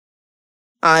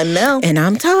I'm Mel. And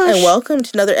I'm Tosh. And welcome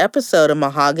to another episode of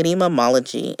Mahogany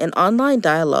Momology, an online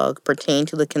dialogue pertaining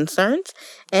to the concerns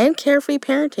and carefree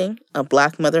parenting of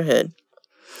Black motherhood.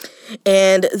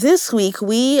 And this week,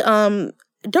 we don't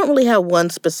really have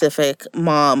one specific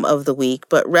mom of the week,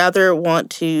 but rather want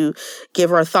to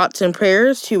give our thoughts and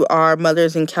prayers to our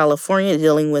mothers in California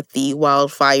dealing with the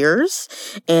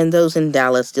wildfires and those in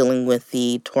Dallas dealing with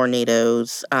the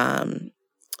tornadoes,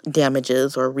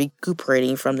 damages or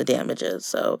recuperating from the damages.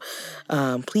 So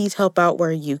please help out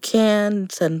where you can,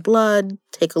 send blood,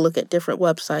 take a look at different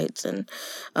websites, and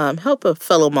help a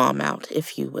fellow mom out,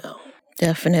 if you will.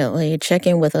 Definitely. Check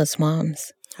in with us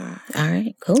moms. All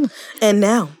right, cool. And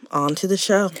now, on to the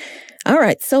show. All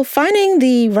right, so finding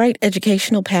the right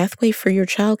educational pathway for your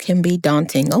child can be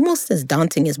daunting, almost as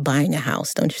daunting as buying a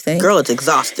house, don't you think? Girl, it's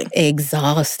exhausting.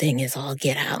 Exhausting is all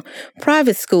get out.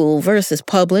 Private school versus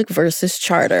public versus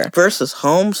charter. Versus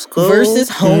homeschool.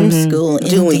 Versus homeschool,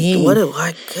 indeed.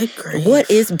 Good grief. What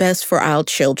is best for our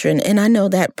children? And I know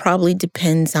that probably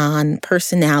depends on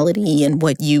personality and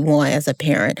what you want as a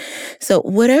parent. So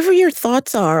whatever your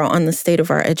thoughts are on the state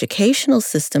of our educational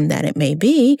system that it may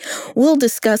be, we'll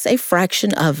discuss a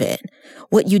fraction of it.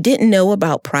 What you didn't know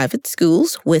about private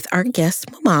schools with our guest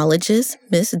momologist,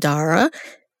 Miss Dara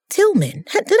Tillman.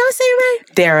 Did I say it right?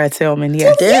 Dara Tillman,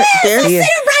 yes. Yes, I said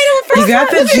it right on first. You got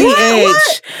the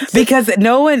GH. Because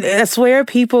no one, I swear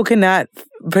people cannot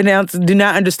do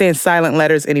not understand silent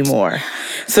letters anymore.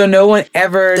 So no one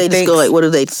ever They just go like, what do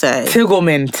they say?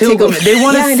 Tiggleman. They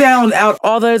want to sound out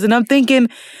all those. And I'm thinking,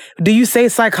 do you say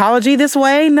psychology this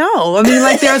way? No. I mean,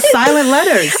 like, there are silent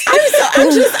letters.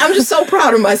 I'm just so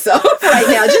proud of myself right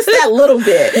now. Just that little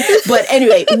bit. But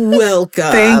anyway,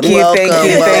 welcome. Thank you.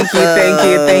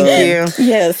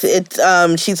 Yes, it's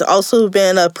she's also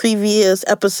been a previous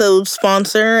episode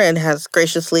sponsor and has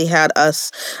graciously had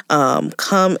us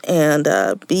come and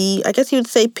be, I guess you would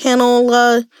say,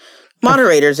 panel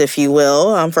moderators, if you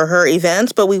will, for her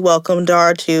events. But we welcome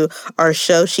Dara to our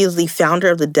show. She is the founder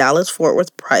of the Dallas-Fort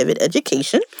Worth Private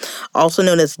Education, also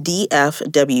known as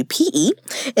DFWPE,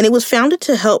 and it was founded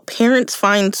to help parents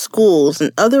find schools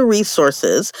and other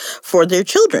resources for their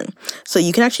children. So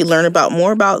you can actually learn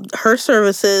more about her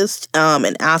services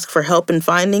and ask for help in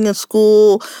finding a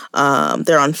school.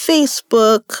 They're on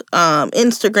Facebook,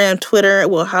 Instagram, Twitter.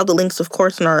 We'll have the links, of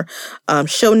course, in our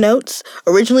show notes.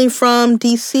 Originally from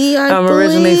D.C., I'm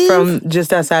originally from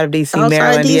just outside of D.C.,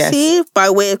 Maryland, D.C., by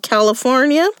way of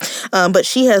California. But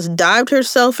she has dived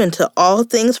herself into all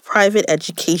things private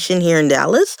education here in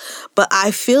Dallas. But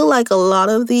I feel like a lot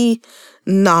of the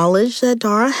knowledge that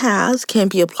Dara has can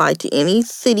be applied to any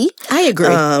city. I agree.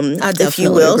 If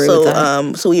you will.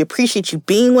 So we appreciate you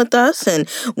being with us. And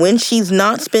when she's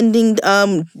not spending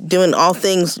doing all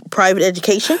things private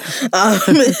education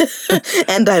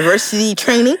and diversity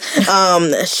training,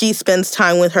 she spends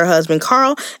time with her husband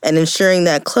Carl and ensuring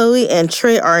that Chloe and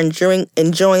Trey are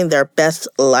enjoying their best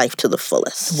life to the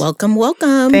fullest. Welcome.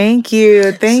 Thank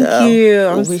you.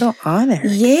 I'm so honored.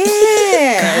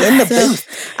 Yeah. In the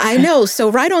booth. I know. So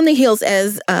right on the heels,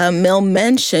 as Mel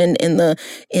mentioned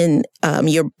in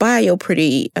your bio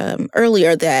pretty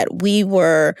earlier, that we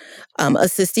were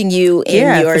assisting you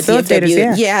in your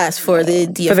DFW, for the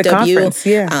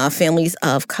DFW Families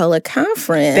of Color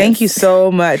Conference. Thank you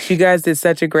so much. You guys did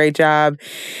such a great job,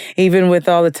 even with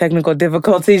all the technical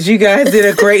difficulties. You guys did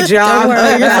a great job. Don't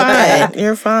worry about that.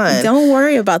 You're fine. Don't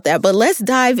worry about that. But let's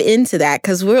dive into that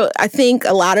because I think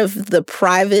a lot of the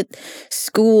private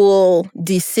school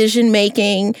decision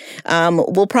making.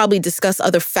 We'll probably discuss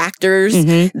other factors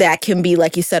that can be,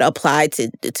 like you said, applied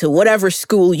to whatever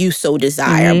school you so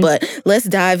desire. But let's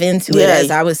dive into it, as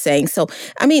I was saying. So,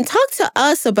 I mean, talk to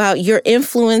us about your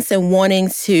influence and wanting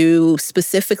to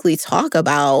specifically talk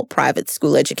about private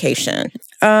school education.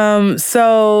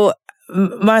 So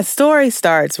my story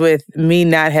starts with me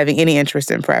not having any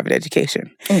interest in private education.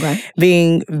 Okay.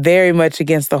 Being very much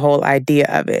against the whole idea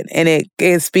of it. And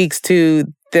it speaks to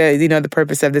the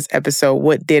purpose of this episode,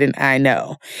 what didn't I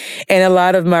know? And a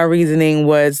lot of my reasoning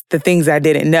was the things I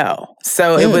didn't know.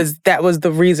 So that was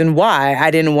the reason why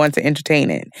I didn't want to entertain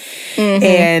it.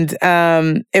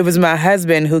 And it was my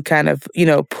husband who kind of,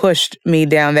 pushed me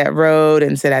down that road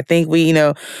and said, I think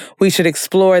we should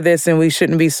explore this and we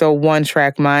shouldn't be so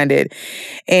one-track minded.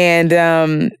 And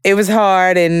it was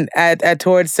hard, and I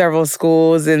toured several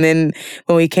schools. And then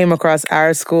when we came across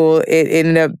our school, it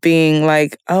ended up being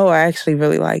like, oh, I actually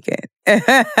really like it.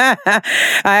 I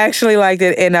actually liked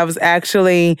it, and I was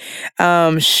actually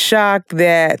shocked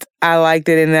that I liked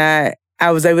it, and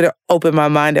I was able to open my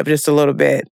mind up just a little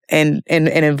bit and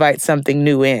invite something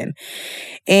new in.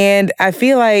 And I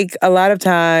feel like a lot of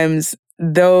times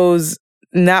those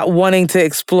not wanting to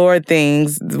explore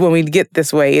things when we get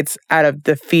this way, it's out of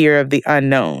the fear of the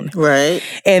unknown. Right.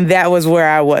 And that was where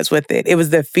I was with it. It was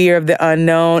the fear of the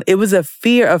unknown. It was a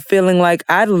fear of feeling like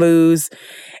I'd lose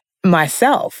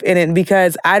myself in it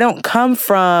because I don't come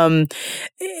from,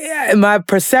 my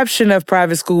perception of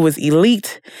private school was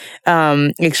elite,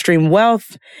 extreme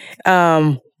wealth,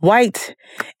 white,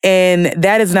 and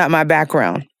that is not my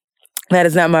background. That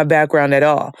is not my background at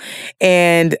all.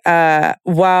 And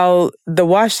while the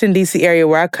Washington, D.C. area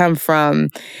where I come from,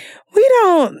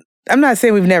 I'm not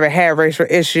saying we've never had racial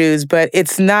issues, but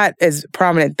it's not as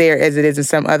prominent there as it is in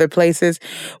some other places.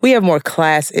 We have more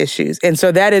class issues. And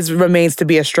so that remains to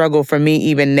be a struggle for me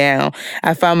even now.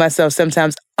 I found myself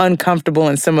sometimes uncomfortable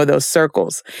in some of those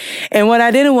circles. And what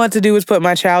I didn't want to do was put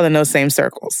my child in those same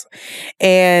circles.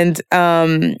 And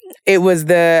it was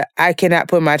I cannot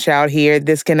put my child here.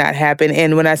 This cannot happen.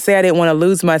 And when I say I didn't want to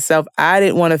lose myself, I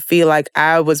didn't want to feel like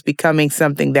I was becoming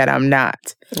something that I'm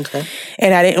not. Okay.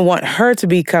 And I didn't want her to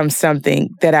become something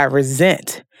that I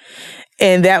resent.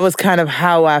 And that was kind of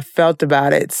how I felt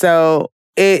about it. So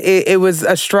it was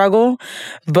a struggle,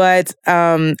 but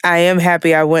I am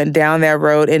happy I went down that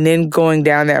road. And then going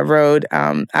down that road,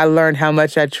 I learned how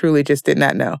much I truly just did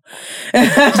not know.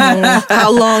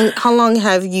 How long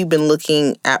have you been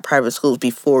looking at private schools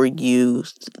before you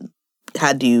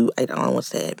I don't want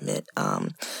to say admit,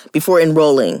 before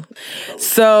enrolling?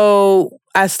 So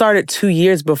I started 2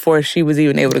 years before she was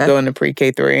even able to go into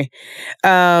pre-K3.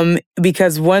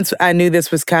 Because once I knew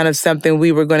this was kind of something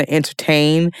we were going to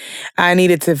entertain, I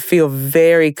needed to feel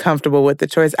very comfortable with the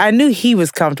choice. I knew he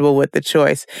was comfortable with the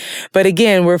choice. But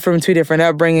again, we're from two different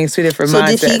upbringings, two different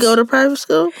mindsets. So did he go to private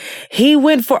school? He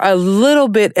went for a little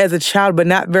bit as a child, but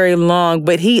not very long.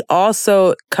 But he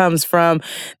also comes from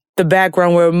the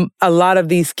background where a lot of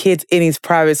these kids in these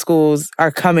private schools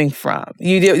are coming from.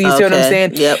 You see what I'm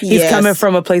saying? Yep. He's coming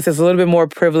from a place that's a little bit more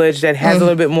privileged, that has a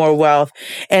little bit more wealth,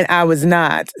 and I was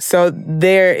not. So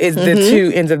there is the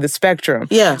two ends of the spectrum.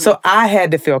 Yeah. So I had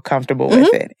to feel comfortable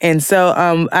with it. And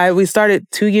so we started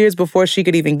 2 years before she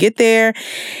could even get there.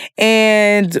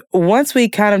 And once we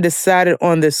kind of decided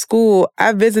on the school,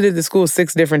 I visited the school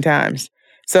 6 different times.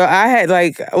 So I had,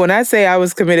 when I say I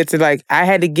was committed to, I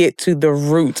had to get to the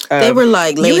root of... They were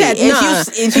like, lady,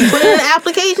 if you put in an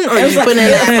application or you put in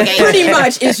an application? Pretty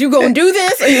much, is you going to do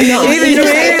this or you not? Either you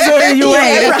is or you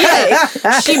ain't.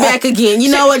 Right. She back again. You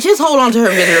know what? Just hold on to her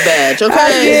visitor badge, okay?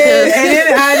 I did.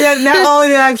 And then not only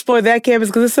did I explore that campus,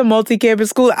 because it's a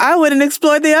multi-campus school, I wouldn't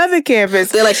explore the other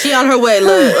campus. They're like, she on her way,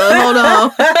 look, hold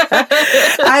on.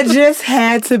 I just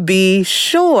had to be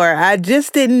sure. I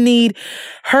just didn't need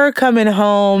her coming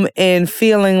home and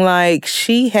feeling like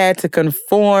she had to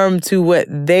conform to what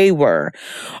they were,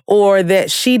 or that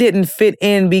she didn't fit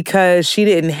in because she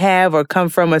didn't have or come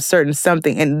from a certain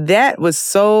something. And that was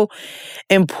so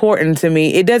important to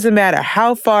me. It doesn't matter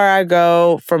how far I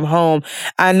go from home.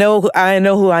 I know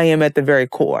who I am at the very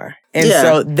core. And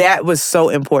so that was so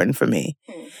important for me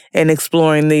in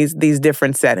exploring these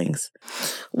different settings.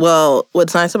 Well,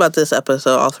 what's nice about this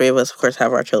episode, all 3 of us, of course,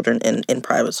 have our children in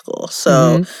private school.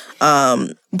 So,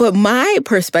 but my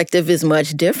perspective is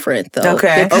much different, though.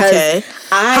 Okay.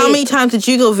 How many times did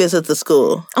you go visit the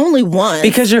school? Only once.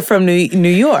 Because you're from New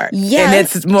York.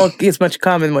 Yes. And it's much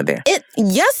common with there.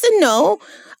 Yes and no.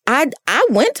 I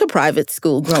went to private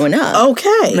school growing up.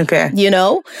 Okay. You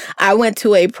know, I went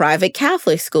to a private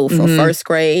Catholic school from 1st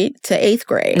grade to 8th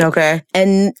grade. Okay.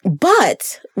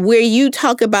 But where you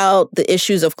talk about the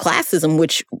issues of classism,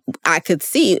 which I could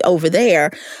see over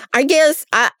there, I guess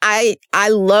I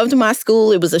loved my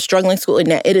school. It was a struggling school, and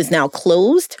it is now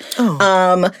closed.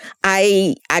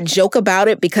 I joke about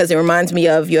it because it reminds me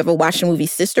of, you ever watched the movie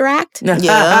Sister Act?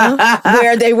 Yeah.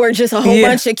 Where they were just a whole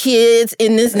bunch of kids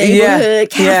in this neighborhood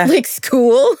Catholic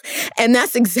school. And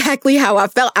that's exactly how I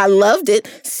felt. I loved it.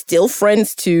 Still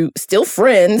friends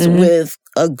with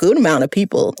a good amount of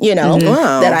people,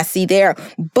 that I see there.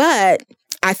 But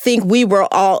I think we were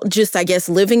all just, I guess,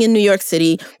 living in New York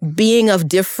City, being of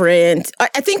different...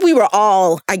 I think we were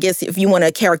all, I guess, if you want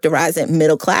to characterize it,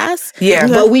 middle class. Yeah.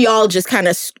 But we all just kind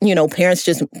of, parents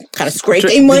just kind of scraped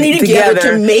their money together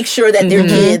to make sure that their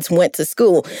kids went to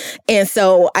school. And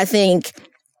so I think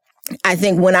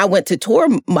when I went to tour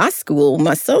my school,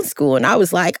 my son's school, and I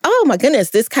was like, oh my goodness,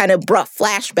 this kind of brought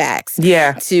flashbacks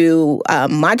to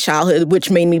my childhood,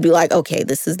 which made me be like, okay,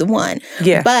 this is the one.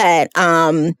 Yeah. But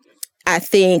I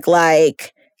think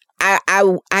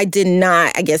I did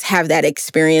not, I guess, have that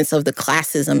experience of the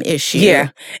classism issue. Yeah.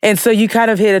 And so you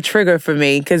kind of hit a trigger for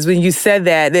me, because when you said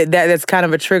that's kind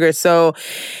of a trigger. So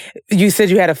you said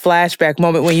you had a flashback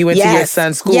moment when you went to your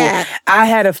son's school. Yeah. I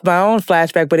had my own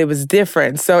flashback, but it was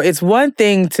different. So it's one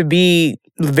thing to be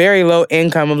very low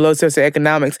income of low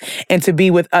socioeconomics and to be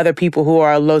with other people who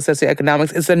are low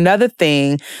socioeconomics. It's another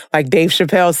thing, like Dave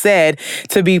Chappelle said,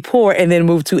 to be poor and then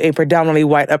move to a predominantly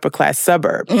white upper class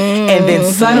suburb. And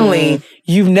then suddenly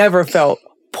you've never felt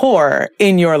poor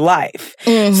in your life.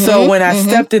 So when I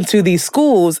stepped into these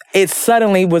schools, it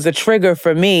suddenly was a trigger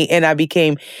for me, and I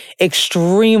became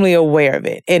extremely aware of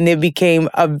it. And it became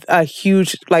a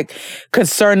huge, like,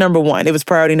 concern number one. It was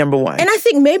priority number one. And I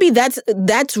think maybe that's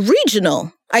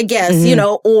regional, I guess, you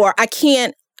know, or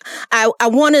I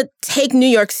want to take New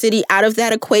York City out of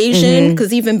that equation,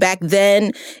 because even back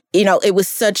then, you know, it was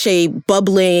such a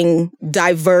bubbling,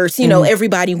 diverse, you know,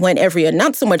 everybody went everywhere.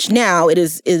 Not so much now. It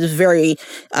is very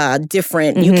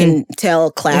different. You can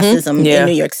tell classism in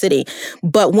New York City.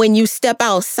 But when you step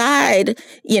outside,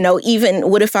 you know, even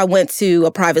what if I went to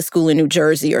a private school in New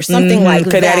Jersey or something like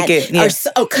Connecticut,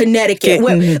 that? Or Connecticut.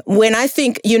 When I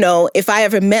think, you know, if I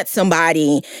ever met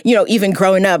somebody, you know, even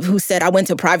growing up, who said I went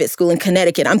to private school in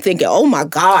Connecticut, I'm thinking, oh my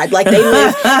God, like they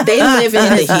live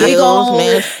in this big old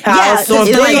house on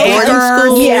boarding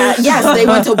school. Yeah, yes, they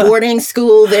went to boarding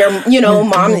school. Their, you know,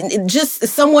 mom, just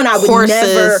someone I would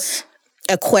never.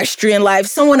 Equestrian life,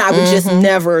 someone I would just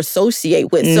never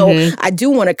associate with. So I do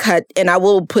want to cut, and I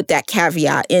will put that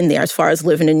caveat in there as far as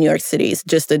living in New York City is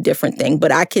just a different thing.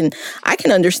 But I can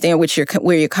understand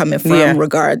where you're coming from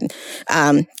regarding,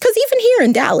 because even here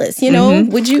in Dallas, you know,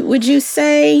 would you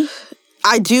say?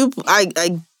 I do.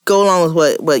 I go along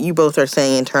with what you both are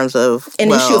saying in terms of an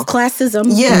issue of classism.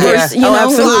 Yeah, you know,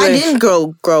 absolutely. Well, I didn't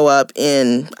grow up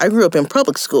in. I grew up in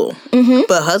public school,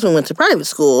 but husband went to private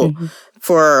school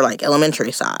for like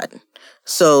elementary side.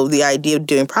 So the idea of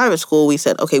doing private school, we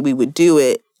said, okay, we would do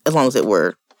it as long as it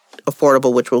were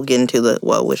affordable, which we'll get into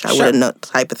which I wouldn't know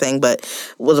type of thing, but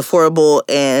was affordable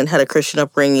and had a Christian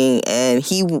upbringing. And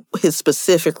his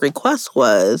specific request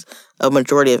was a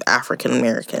majority of African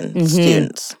American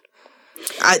students.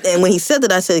 And when he said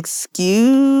that, I said,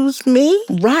 "Excuse me?"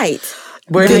 Right.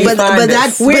 Where do you find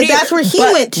that's where he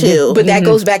went to. But that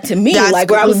goes back to me, like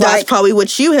where I was that's probably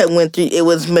what you had went through. It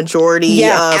was majority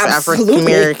of African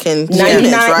American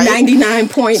students, right?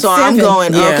 99.7. So I'm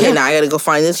going, okay, now I got to go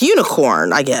find this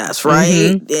unicorn, I guess,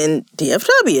 right? In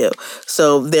DFW.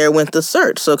 So there went the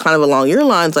search. So kind of along your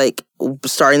lines, like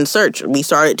starting the search. We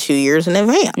started 2 years in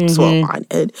advance. Well, I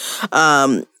did.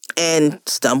 And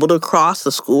stumbled across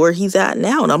the school where he's at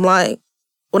now. And I'm like,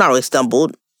 well, not really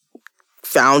stumbled.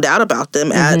 Found out about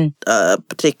them at a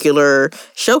particular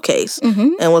showcase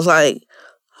and was like,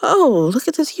 oh, look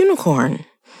at this unicorn.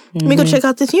 Let me go check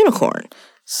out this unicorn.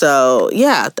 So,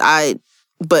 yeah,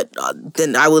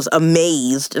 then I was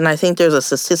amazed. And I think there's a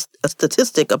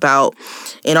statistic about,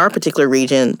 in our particular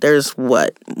region, there's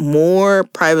more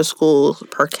private schools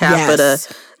per capita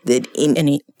than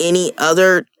in any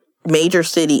other major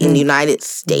city in the United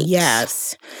States.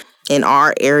 Yes. In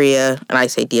our area, and I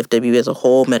say DFW as a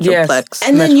whole, Metroplex.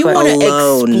 And then you want to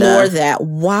explore that.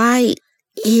 Why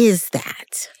is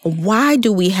that? Why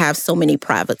do we have so many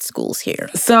private schools here?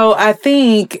 So I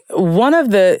think one of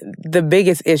the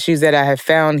biggest issues that I have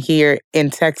found here in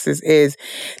Texas is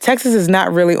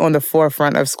not really on the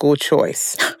forefront of school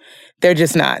choice. They're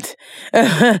just not.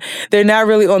 They're not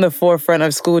really on the forefront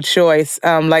of school choice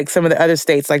like some of the other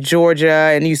states, like Georgia,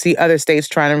 and you see other states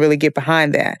trying to really get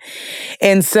behind that.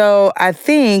 And so I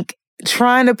think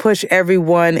trying to push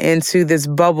everyone into this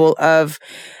bubble of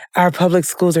our public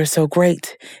schools are so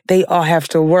great, they all have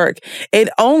to work. It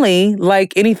only,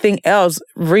 like anything else,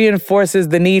 reinforces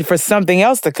the need for something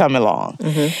else to come along.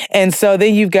 And so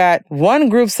then you've got one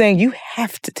group saying, you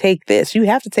have to take this. You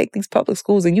have to take these public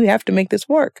schools and you have to make this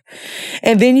work.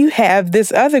 And then you have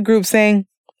this other group saying,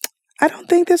 I don't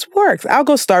think this works. I'll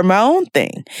go start my own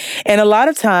thing. And a lot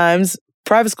of times,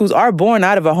 private schools are born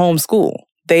out of a home school.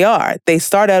 They are. They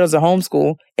start out as a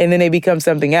homeschool and then they become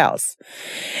something else.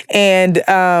 And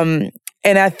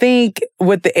I think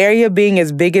with the area being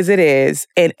as big as it is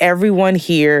and everyone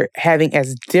here having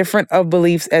as different of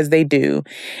beliefs as they do,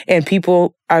 and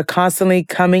people are constantly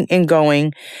coming and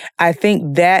going. I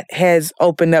think that has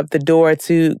opened up the door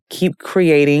to keep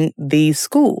creating these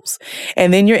schools.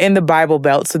 And then you're in the Bible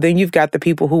Belt. So then you've got the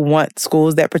people who want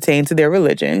schools that pertain to their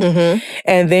religion.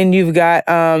 And then you've got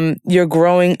your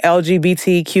growing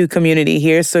LGBTQ community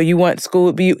here. So you want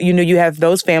school, you have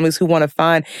those families who want to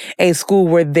find a school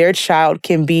where their child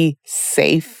can be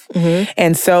safe.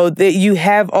 And so that you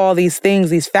have all these things,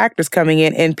 these factors coming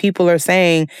in, and people are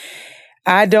saying,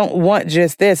 I don't want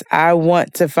just this. I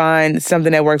want to find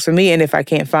something that works for me. And if I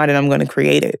can't find it, I'm going to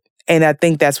create it. And I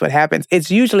think that's what happens.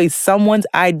 It's usually someone's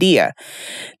idea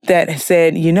that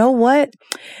said, you know what?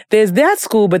 There's that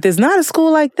school, but there's not a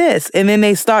school like this. And then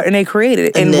they start and they created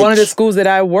it. And one of the schools that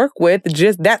I work with,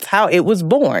 that's how it was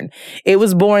born. It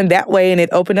was born that way, and it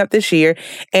opened up this year.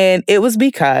 And it was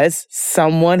because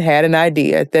someone had an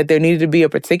idea that there needed to be a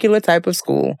particular type of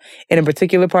school in a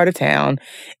particular part of town.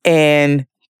 And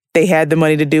they had the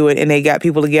money to do it, and they got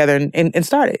people together and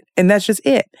started. And that's just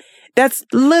it. That's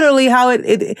literally how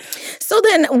it. So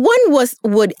then one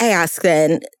would ask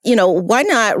then, why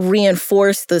not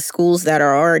reinforce the schools that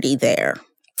are already there?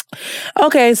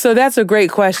 Okay, so that's a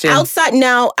great question. Outside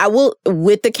now, I will,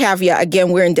 with the caveat,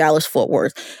 again, we're in Dallas-Fort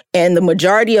Worth, and the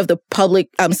majority of the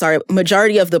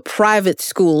private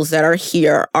schools that are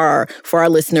here are, for our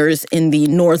listeners, in the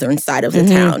northern side of the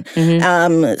town.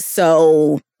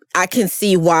 So I can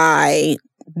see why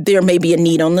there may be a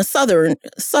need on the southern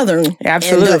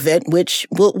end of it, which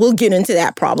we'll get into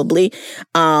that probably.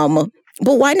 But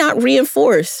why not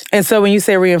reinforce? And so when you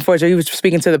say reinforce, are you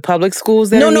speaking to the public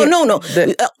schools? No.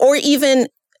 Or even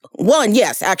one,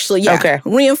 yes, actually, yeah. Okay.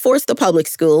 Reinforce the public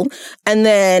school. And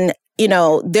then,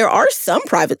 there are some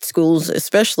private schools,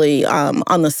 especially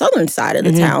on the southern side of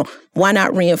the town. Why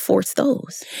not reinforce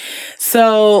those?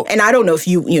 So, and I don't know if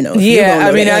this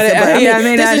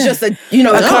is just a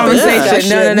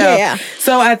conversation. No. Yeah.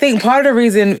 So I think part of the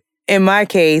reason, in my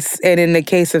case, and in the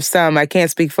case of some, I can't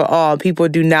speak for all, people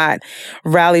do not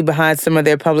rally behind some of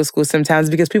their public schools sometimes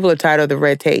because people are tired of the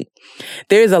red tape.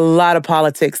 There's a lot of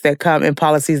politics that come and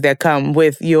policies that come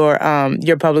with your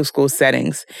public school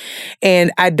settings.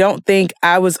 And I don't think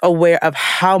I was aware of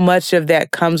how much of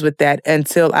that comes with that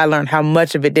until I learned how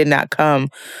much of it did not come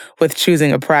with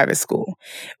choosing a private school.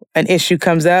 An issue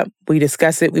comes up, we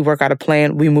discuss it, we work out a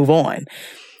plan, we move on.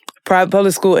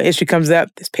 Public school issue comes up,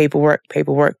 there's paperwork,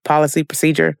 policy,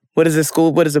 procedure. What does the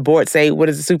school, what does the board say? What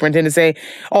does the superintendent say?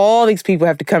 All these people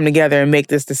have to come together and make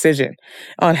this decision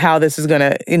on how this is going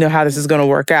to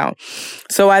work out.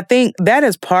 So I think that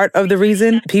is part of the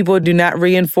reason people do not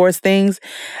reinforce things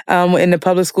in the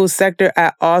public school sector.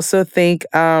 I also think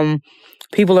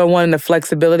people are wanting the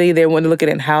flexibility. They want to look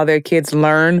at how their kids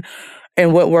learn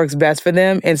and what works best for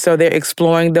them. And so they're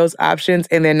exploring those options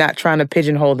and they're not trying to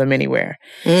pigeonhole them anywhere.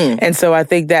 And so I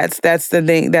think that's the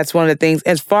thing. That's one of the things.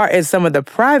 As far as some of the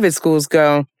private schools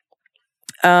go,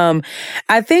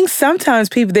 I think sometimes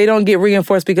they don't get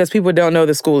reinforced because people don't know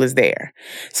the school is there.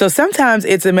 So sometimes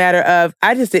it's a matter of,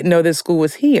 I just didn't know this school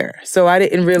was here. So I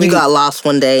didn't really... You got lost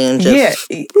one day and just...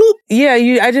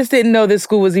 I just didn't know this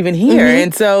school was even here.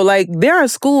 And so there are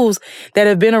schools that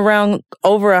have been around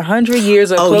over 100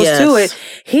 years or close to it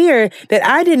here that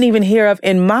I didn't even hear of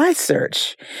in my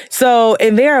search. So,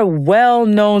 and they are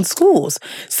well-known schools.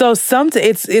 So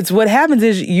it's what happens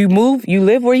is you move, you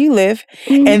live where you live,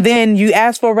 and then you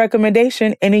ask for a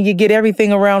recommendation, and then you get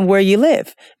everything around where you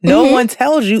live. No one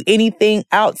tells you anything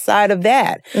outside of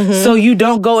that. So you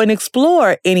don't go and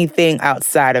explore anything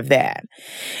outside of that.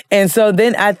 And so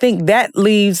then I think that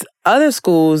leaves other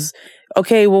schools,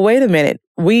 okay, well, wait a minute.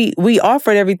 We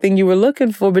offered everything you were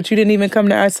looking for, but you didn't even come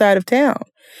to our side of town.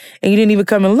 And you didn't even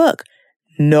come and look.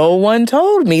 No one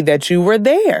told me that you were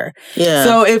there. Yeah.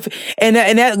 So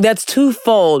that's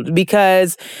twofold,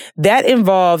 because that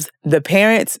involves the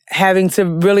parents having to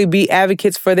really be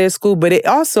advocates for their school, but it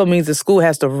also means the school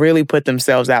has to really put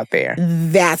themselves out there.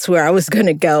 That's where I was going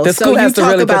to go. The school has to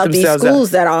really put themselves out. So you talk about these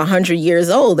schools that are 100 years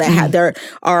old that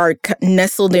are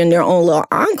nestled in their own little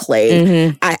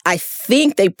enclave. I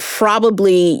think they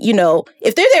probably,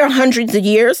 if they're there hundreds of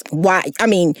years, why? I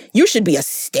mean, you should be a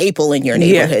staple in your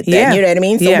neighborhood. Then, you know what I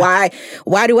mean? So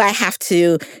why do I have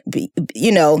to be,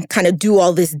 kind of do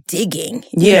all this digging,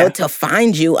 to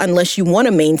find you, unless you want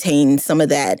to maintain some of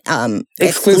that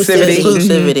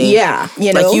exclusivity. Yeah,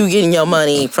 like you getting your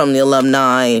money from the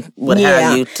alumni, what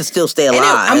have you, to still stay alive.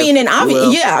 I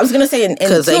was gonna say,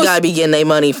 because they gotta be getting their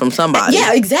money from somebody.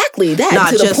 Yeah, exactly. That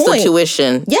not to just the point. The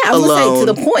tuition. Yeah, I was gonna say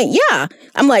to the point. Yeah,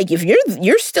 I'm like, if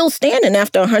you're still standing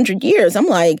after 100 years, I'm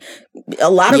like,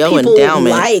 a lot of people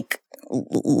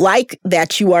like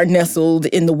that you are nestled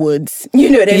in the woods. You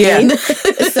know what I mean?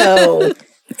 So.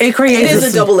 It creates It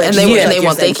is a double-edged and sword, they like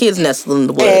want you're their kids nestled in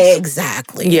the woods.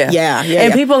 Exactly. Yeah. Yeah.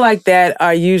 And people like that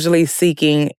are usually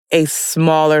seeking a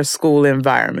smaller school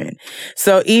environment.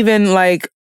 So even like,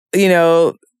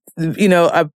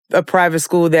 a private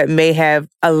school that may have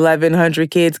 1,100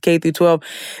 kids, K through 12,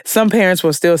 some parents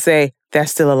will still say,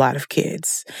 that's still a lot of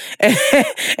kids.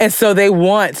 And so they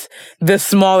want the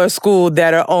smaller school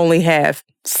that'll only have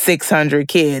 600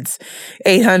 kids,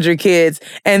 800 kids.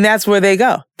 And that's where they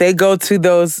go. They go to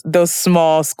those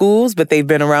small schools, but they've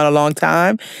been around a long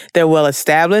time. They're well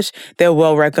established. They're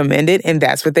well recommended. And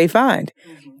that's what they find.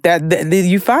 That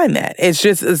you find that.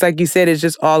 It's like you said, it's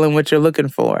just all in what you're looking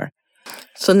for.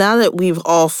 So now that we've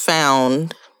all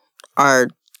found our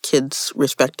kids'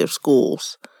 respective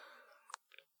schools,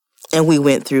 and we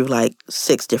went through like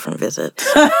 6 different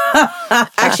visits.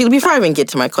 Actually, before I even get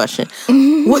to my question,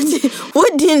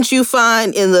 what didn't you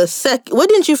find in the What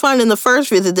didn't you find in the first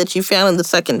visit that you found in the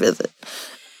second visit?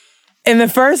 In the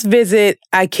first visit,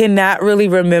 I cannot really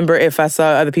remember if I saw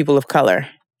other people of color.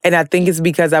 And I think it's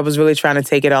because I was really trying to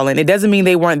take it all in. It doesn't mean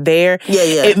they weren't there.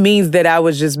 Yeah. It means that I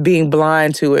was just being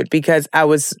blind to it because I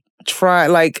was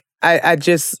trying, I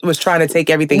just was trying to take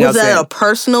everything else in. Was that a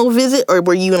personal visit or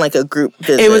were you in like a group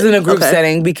visit? It was in a group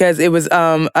setting because it was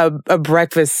a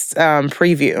breakfast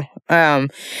preview.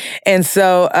 And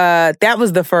so that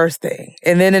was the first thing.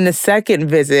 And then in the second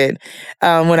visit,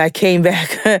 when I came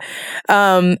back,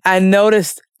 I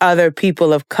noticed other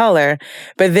people of color,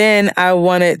 but then I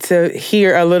wanted to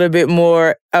hear a little bit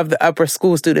more of the upper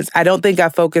school students. I don't think I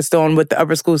focused on what the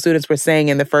upper school students were saying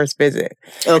in the first visit.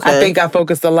 Okay. I think I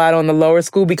focused a lot on the lower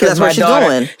school because my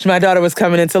daughter was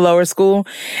coming into lower school.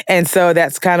 And so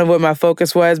that's kind of what my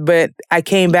focus was. But I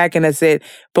came back and I said,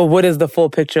 but what does the full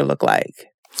picture look like?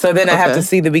 So then I have to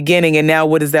see the beginning, and now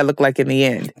what does that look like in the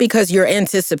end? Because your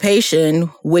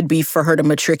anticipation would be for her to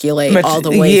matriculate all the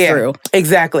way through.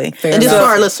 Exactly. And just for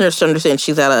our listeners to understand,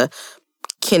 she's at a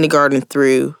kindergarten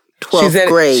through 12th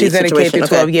grade She's at a K through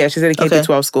 12. Yeah, she's at a K through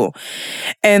 12 school.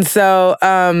 And so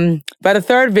by the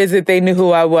third visit, they knew who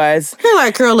I was. You're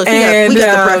like, girl, look, we got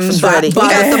the breakfast ready. We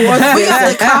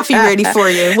got the coffee ready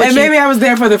for you. Maybe I was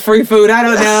there for the free food. I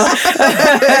don't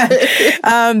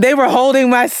know. They were holding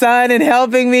my son and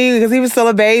helping me because he was still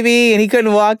a baby and he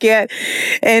couldn't walk yet.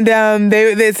 And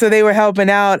so they were helping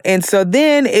out. And so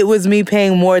then it was me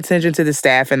paying more attention to the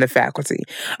staff and the faculty.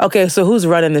 Okay, so who's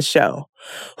running the show?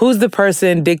 Who's the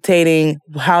person dictating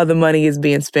how the money is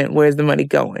being spent? Where's the money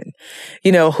going?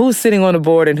 Who's sitting on the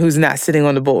board and who's not sitting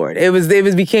on the board?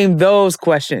 It became those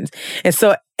questions. And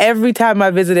so every time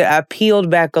I visited, I peeled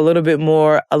back a little bit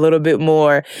more.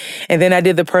 And then I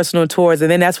did the personal tours. And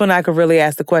then that's when I could really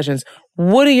ask the questions.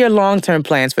 What are your long-term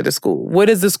plans for the school? What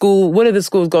are the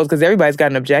school's goals? Because everybody's got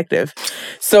an objective.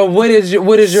 So what is your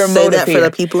motive that here? For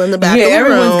the people in the back of the room. Yeah,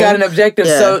 everyone's got an objective.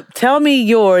 Yeah. So tell me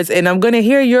yours, and I'm going to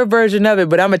hear your version of it,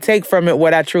 but I'm going to take from it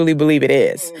what I truly believe it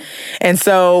is. And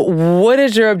so what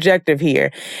is your objective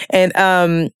here?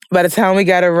 And by the time we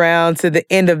got around to the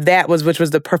end of that, which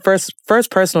was the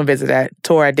first personal visit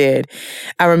tour I did,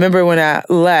 I remember when I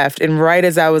left, and right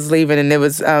as I was leaving, and it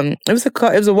was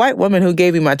a white woman who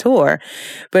gave me my tour,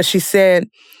 but she said,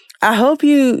 "I hope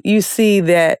you see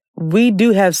that we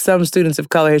do have some students of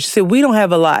color here." She said, "We don't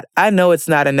have a lot. I know it's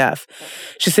not enough."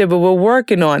 She said, "But we're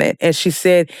working on it." And she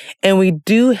said, "And we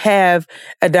do have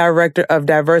a director of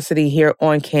diversity here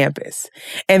on campus."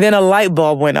 And then a light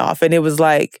bulb went off, and it was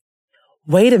like,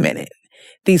 wait a minute.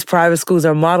 These private schools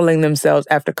are modeling themselves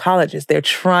after colleges. They're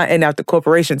trying, and after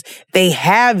corporations. They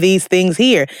have these things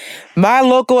here. My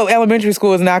local elementary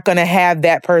school is not going to have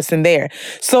that person there.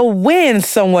 So when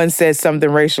someone says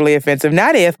something racially offensive,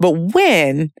 not if, but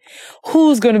when,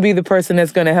 who's going to be the person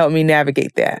that's going to help me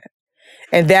navigate that?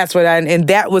 And that's and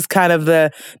that was kind of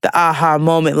the aha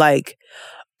moment, like,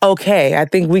 okay, I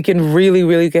think we can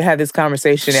really can have this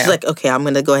conversation now. She's like, okay, I'm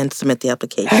going to go ahead and submit the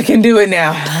application. I can do it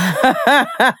now.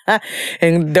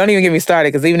 And don't even get me started,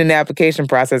 because even in the application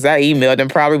process, I emailed them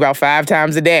probably about 5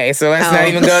 times a day. So let's not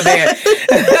even go there.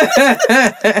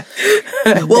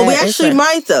 Well, we actually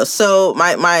might, though. So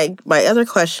my other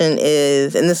question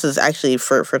is, and this is actually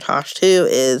for Tosh too,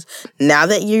 is now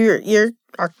that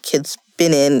our kid's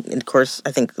been in, and of course,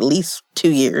 I think at least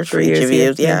 2 years for each of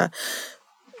you. Yeah.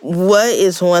 What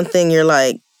is one thing you're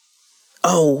like,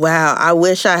 oh, wow, I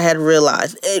wish I had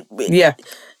realized it? Yeah.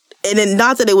 And then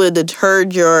not that it would have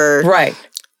deterred your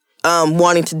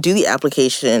wanting to do the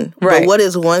application. Right. But what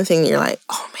is one thing you're like,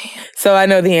 oh, man. So I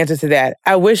know the answer to that.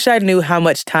 I wish I knew how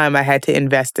much time I had to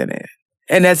invest in it.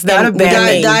 And that's not a bad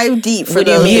thing. Dive deep for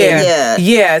them.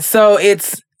 Yeah. So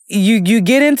it's, you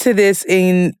get into this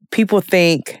and people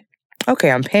think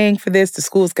okay, I'm paying for this. The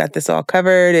school's got this all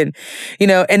covered. And,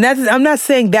 and I'm not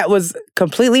saying that was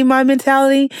completely my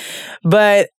mentality,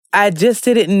 but I just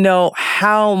didn't know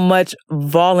how much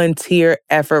volunteer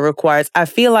effort requires. I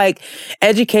feel like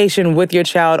education with your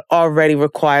child already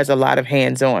requires a lot of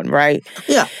hands-on, right?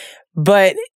 Yeah.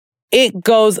 But it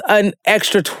goes an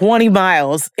extra 20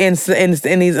 miles in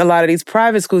a lot of these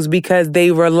private schools because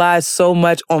they rely so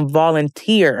much on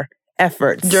volunteer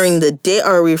efforts. During the day,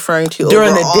 or are we referring to during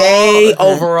overall? The day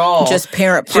overall? Just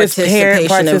parent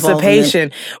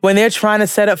participation. When they're trying to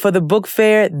set up for the book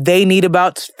fair, they need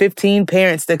about 15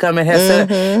 parents to come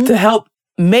and to help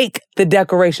make the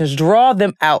decorations, draw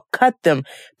them out, cut them,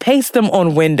 paste them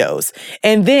on windows,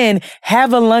 and then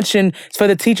have a luncheon for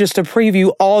the teachers to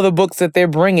preview all the books that they're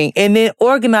bringing, and then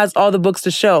organize all the books to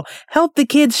show, help the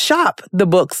kids shop the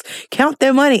books, count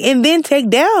their money, and then take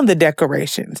down the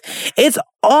decorations. It's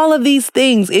all of these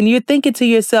things, and you're thinking to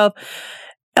yourself,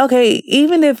 okay,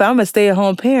 even if I'm a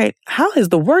stay-at-home parent, how is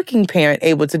the working parent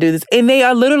able to do this? And they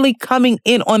are literally coming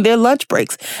in on their lunch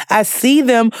breaks. I see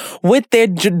them with their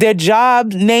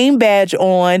job name badge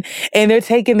on, and they're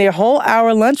taking their whole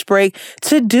hour lunch break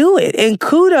to do it. And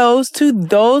kudos to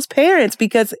those parents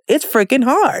because it's freaking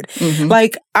hard. Mm-hmm.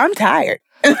 Like, I'm tired.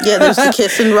 Yeah, there's the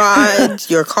kiss and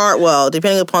rides, your car. Well,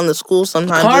 depending upon the school,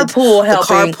 sometimes carpool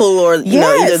helping. The carpool, or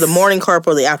either the morning carpool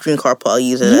or the afternoon carpool. I'll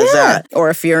use it as that. Or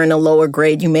if you're in a lower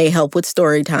grade, you may help with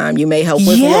story time. You may help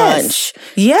with lunch.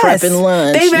 Yes, prepping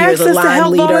lunch. They've asked us to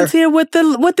help volunteer with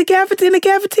the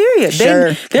cafeteria.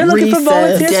 Sure. They're looking for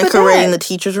volunteers decorating for the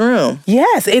teacher's room.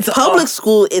 Yes, it's public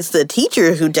school. It's the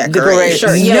teacher who decorates. Sure.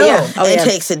 And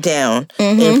takes it down.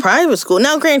 Mm-hmm. In private school,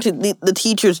 now granted, the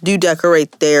teachers do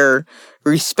decorate their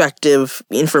respective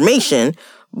information,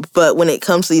 but when it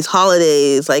comes to these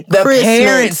holidays, like the Christmas,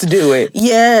 parents do it.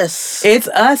 Yes, it's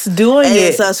us doing and it.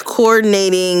 It's us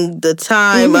coordinating the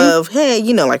time of, hey,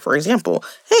 like for example,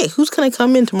 hey, who's gonna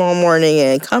come in tomorrow morning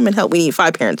and come and help? We need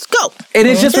 5 parents. Go. And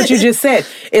it's just what you just said.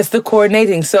 It's the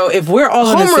coordinating. So if we're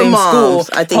all in the same moms,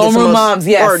 school, I think homeroom moms,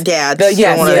 yes, or dads, the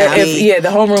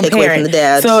homeroom parent. The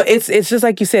dads. So it's just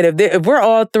like you said. If we're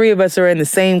all 3 of us are in the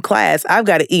same class, I've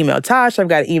got to email Tosh, I've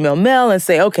got to email Mel, and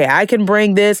say, okay, I can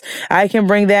bring this, I can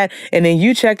bring that, and then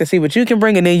you check to see what you can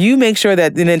bring, and then you make sure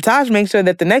that, and then Tosh makes sure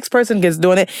that the next person gets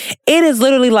doing it. It is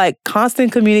literally like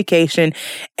constant communication.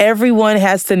 Everyone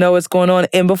has to know what's going on,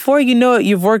 and before you know it,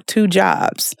 you've worked 2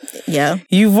 jobs. Yeah,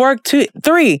 you've worked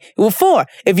 3, 4.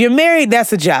 If you're married,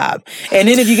 that's a job, and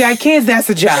then if you got kids, that's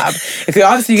a job. If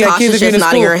obviously you got kids, if you're in school,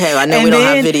 nodding her head. I know we don't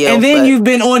have video, and then you've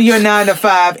been on your 9 to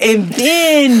 5, and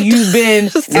then you've been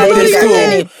at this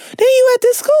school. Then you at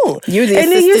this school. You're the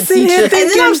assistant teacher, and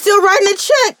then I'm still writing a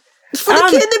check for the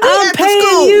kid to be at the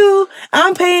school.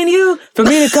 I'm paying you for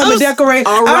me to come and decorate.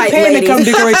 All right, I'm paying ladies. to come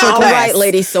decorate your class. All right,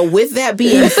 ladies. So with that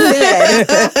being said,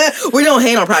 we don't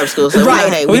hate on private schools. So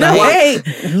we don't hate.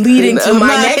 Leading to my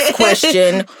next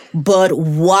question. But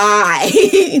why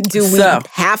do we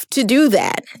have to do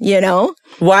that?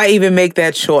 Why even make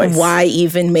that choice? Why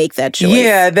even make that choice?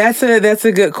 Yeah, that's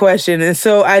a good question. And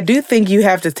so I do think you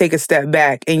have to take a step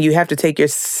back and you have to take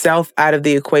yourself out of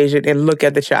the equation and look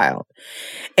at the child.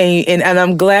 And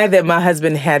I'm glad that my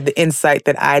husband had the insight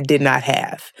that I did not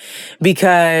have,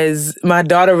 because my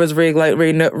daughter was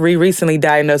recently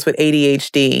diagnosed with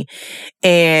ADHD.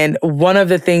 And one of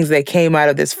the things that came out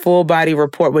of this full body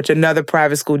report, which another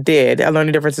private school did, a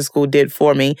Learning Differences school did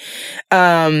for me,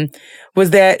 was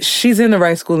that she's in the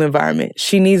right school environment.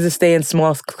 She needs to stay in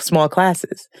small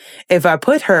classes. If I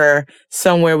put her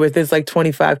somewhere with there's like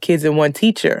 25 kids and 1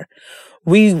 teacher,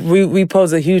 we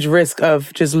pose a huge risk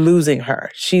of just losing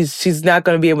her. She's not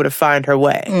going to be able to find her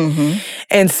way. Mm-hmm.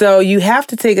 And so you have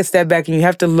to take a step back and you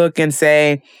have to look and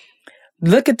say,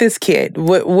 look at this kid.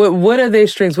 What are their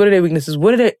strengths? What are their weaknesses?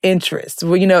 What are their interests?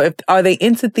 Well, are they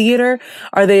into theater?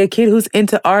 Are they a kid who's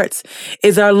into arts?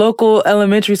 Is our local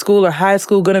elementary school or high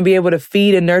school going to be able to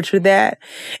feed and nurture that?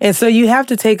 And so you have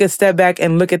to take a step back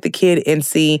and look at the kid and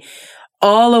see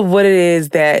all of what it is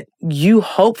that you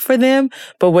hope for them,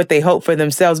 but what they hope for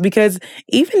themselves. Because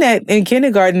even in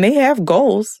kindergarten, they have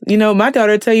goals. My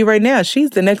daughter will tell you right now,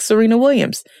 she's the next Serena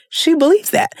Williams. She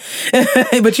believes that.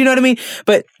 But you know what I mean?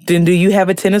 But then do you have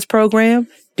a tennis program?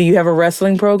 Do you have a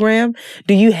wrestling program?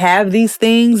 Do you have these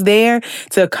things there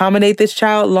to accommodate this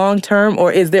child long term? Or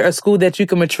is there a school that you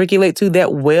can matriculate to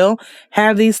that will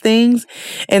have these things?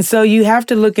 And so you have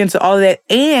to look into all of that.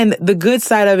 And the good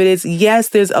side of it is, yes,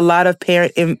 there's a lot of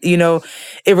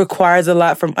it requires a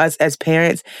lot from us as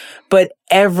parents, but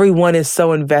everyone is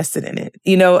so invested in it,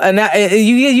 and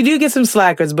you do get some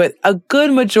slackers, but a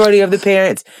good majority of the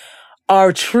parents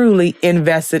are truly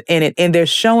invested in it, and they're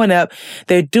showing up.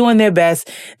 They're doing their best.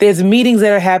 There's meetings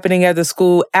that are happening at the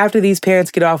school after these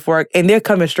parents get off work, and they're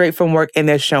coming straight from work and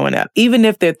they're showing up. Even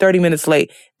if they're 30 minutes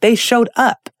late, they showed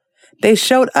up. They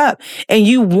showed up. And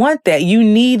you want that. You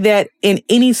need that in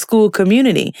any school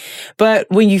community. But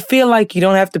when you feel like you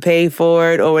don't have to pay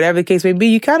for it or whatever the case may be,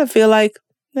 you kind of feel like,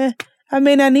 I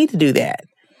may not need to do that.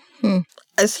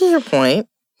 I see your point.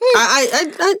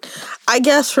 I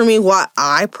guess for me, why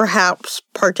I perhaps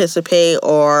participate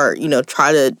or,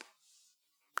 try to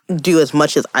do as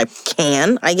much as I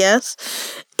can, I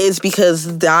guess, is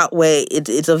because that way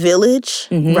it's a village.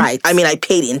 Mm-hmm. Right. I mean, I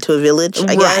paid into a village,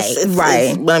 I guess.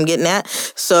 Is what I'm getting at.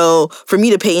 So for me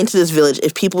to pay into this village,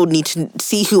 if people need to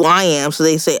see who I am, so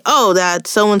they say, oh, that's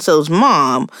so-and-so's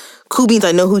mom, cool beans,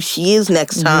 I know who she is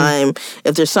next time.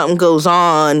 If there's something goes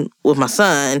on with my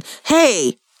son,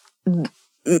 hey,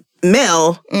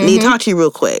 Mel, need to talk to you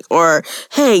real quick. Or,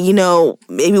 hey,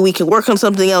 maybe we can work on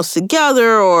something else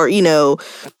together. Or,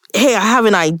 hey, I have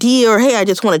an idea. Or, hey, I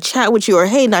just want to chat with you. Or,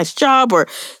 hey, nice job. Or,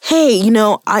 hey,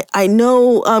 I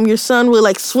know your son will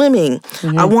like swimming.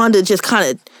 I wanted to just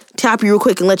kind of tap you real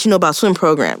quick and let you know about swim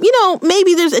program.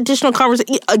 Maybe there's additional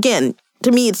conversation. Again,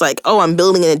 to me, it's like, oh, I'm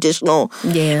building an additional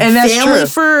and that's family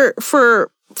true.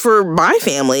 for my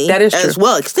family, that is as true.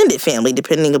 well, extended family,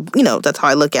 depending, that's how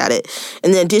I look at it.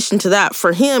 And in addition to that,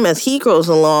 for him, as he grows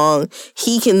along,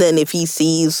 he can then, if he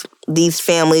sees these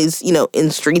families,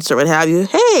 in streets or what have you,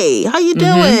 hey, how you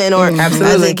doing? Or as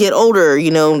they get older,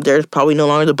 there's probably no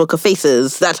longer the Book of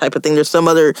Faces, that type of thing. There's some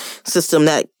other system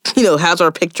that, has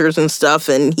our pictures and stuff.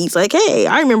 And he's like, hey,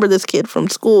 I remember this kid from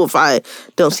school if I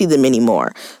don't see them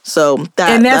anymore. So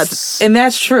that's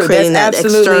true. Creating that's that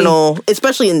absolutely external,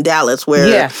 especially in Dallas,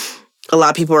 where a lot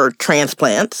of people are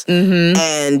transplants,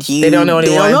 and they don't know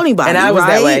anybody. And I was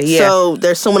that way. Yeah. So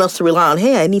there's someone else to rely on.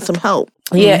 Hey, I need some help.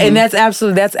 Yeah, and that's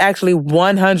actually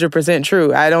 100%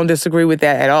 true. I don't disagree with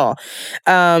that at all.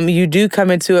 You do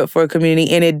come into it for a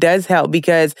community, and it does help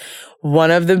because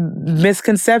one of the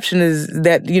misconceptions is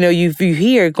that, you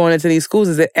hear going into these schools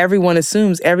is that everyone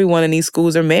assumes everyone in these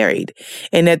schools are married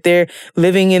and that they're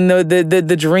living in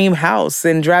the dream house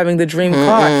and driving the dream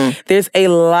car. There's a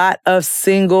lot of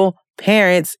single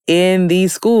parents in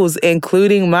these schools,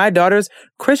 including my daughter's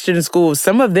Christian schools.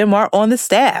 Some of them are on the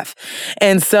staff.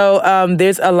 And so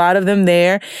there's a lot of them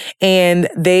there. And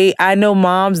I know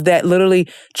moms that literally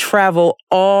travel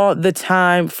all the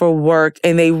time for work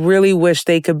and they really wish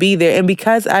they could be there. And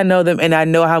because I know them and I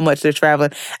know how much they're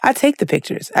traveling, I take the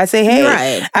pictures. I say,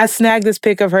 hey, I snagged this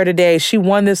pic of her today. She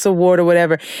won this award or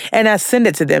whatever. And I send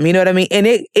it to them. You know what I mean? And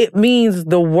it means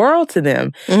the world to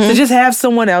them to just have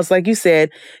someone else, like you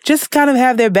said, just kind of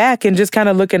have their back and just kind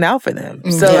of looking out for them.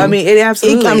 So, I mean, it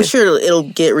absolutely I'm sure it'll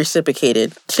get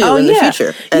reciprocated too in the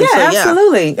future. And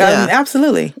absolutely.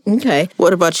 Absolutely. Okay.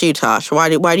 What about you, Tosh? Why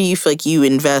do you feel like you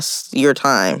invest your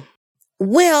time?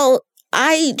 Well,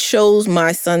 I chose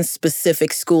my son's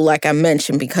specific school, like I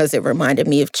mentioned, because it reminded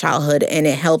me of childhood and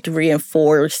it helped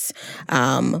reinforce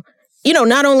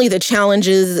not only the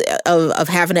challenges of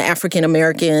having an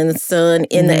African-American son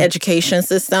in the education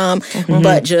system,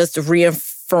 but just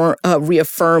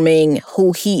reaffirming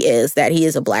who he is, that he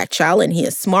is a Black child and he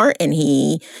is smart and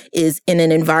he is in an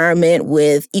environment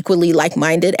with equally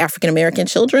like-minded African-American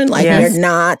children. Like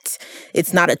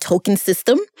it's not a token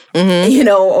system,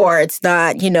 or it's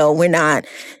not, we're not,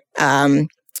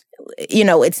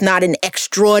 it's not an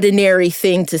extraordinary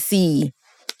thing to see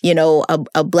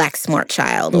a Black smart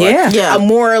child or a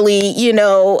morally,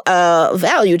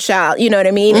 valued child, you know what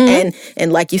I mean?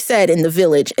 And like you said, in the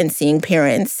village and seeing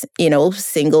parents,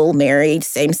 single, married,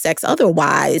 same sex,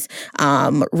 otherwise,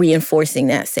 reinforcing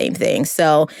that same thing.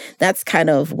 So that's kind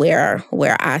of where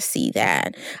I see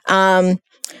that.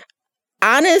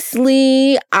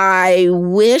 Honestly, I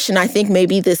wish, and I think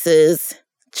maybe this is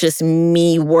just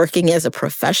me working as a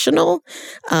professional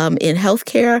in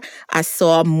healthcare, I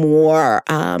saw more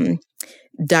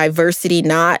diversity,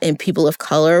 not in people of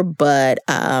color, but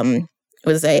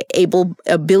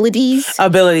abilities.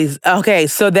 Abilities. Okay,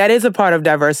 so that is a part of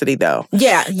diversity, though.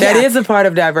 Yeah. That is a part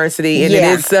of diversity, and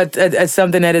it is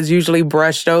something that is usually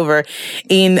brushed over.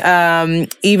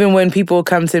 Even when people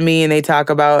come to me and they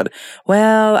talk about,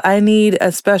 well, I need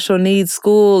a special needs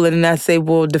school, and I say,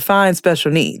 well, define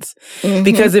special needs.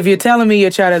 Because if you're telling me your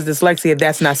child has dyslexia,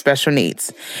 that's not special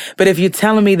needs. But if you're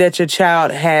telling me that your child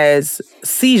has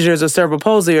seizures or cerebral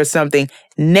palsy or something,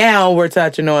 now we're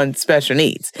touching on special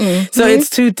needs. So it's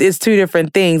two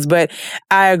different things. But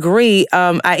I agree.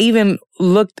 I even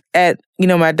looked at,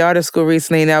 my daughter's school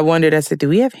recently, and I wondered, I said, do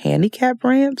we have handicap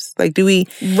ramps? Like, do we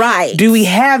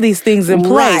have these things in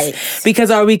place? Right.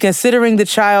 Because are we considering the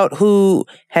child who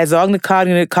has all the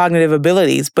cognitive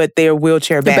abilities, but they're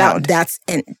wheelchair bound? That's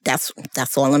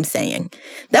all I'm saying.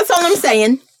 That's all I'm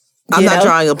saying. I'm not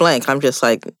drawing a blank. I'm just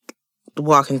like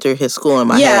walking through his school in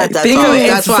my head. That's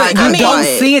why you don't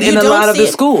see it in a lot of the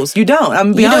schools. You don't.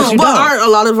 I'm being honest. You don't. Aren't a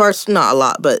lot of our, not a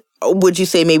lot, but would you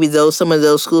say maybe some of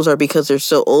those schools are because they're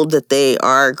so old that they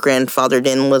are grandfathered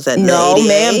in? Was that no, the ADA?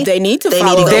 Ma'am? They need to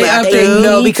follow.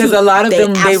 No, because a lot of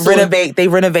them they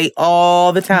renovate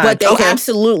all the time. But they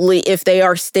absolutely, if they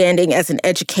are standing as an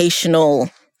educational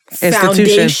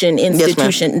institution,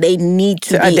 they need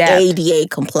to be adapt. ADA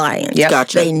compliant. Yep.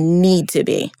 Gotcha. They need to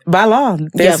be. By law,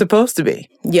 they're supposed to be.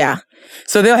 Yeah.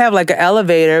 So they'll have like an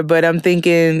elevator, but I'm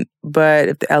thinking, but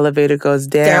if the elevator goes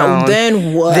down,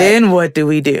 then what? Then what do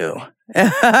we do?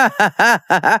 Who's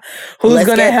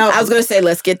going to help? I was going to say,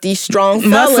 let's get these strong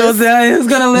fellas. Muscles, who's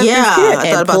going to lift this kid?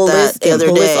 I thought about that the other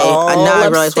day. Now I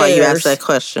realize why you asked that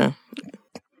question.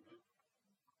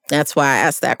 That's why I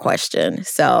asked that question.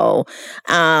 So,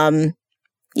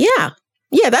 yeah,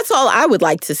 that's all I would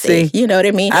like to see. You know what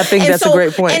I mean? I think that's a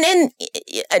great point. And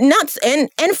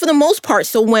for the most part,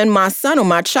 so when my son or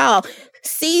my child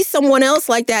sees someone else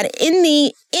like that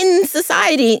in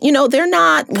society, they're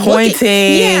not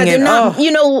pointing. They're not,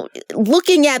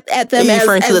 looking at them. Are you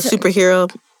referring to the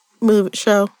superhero movie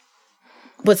show?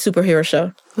 What superhero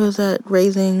show? What was that?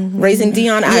 Raising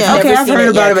Dion? I've heard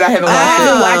about it, but I haven't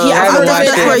watched it. I haven't watched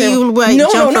it. That's where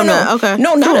you jump from that. Okay.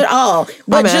 No, not at all.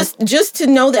 But just to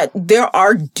know that there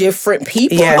are different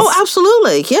people. Yes. Oh,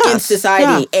 absolutely. Yes. In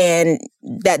society, and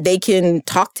that they can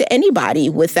talk to anybody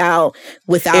without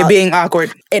it being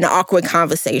awkward. An awkward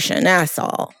conversation. That's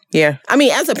all. Yeah. I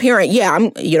mean, as a parent,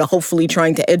 I'm, hopefully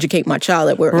trying to educate my child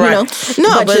that we're, right.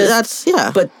 No, but that's,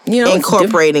 But,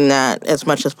 incorporating that as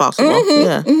much as possible.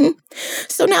 Mm-hmm.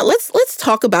 So now let's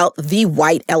talk about the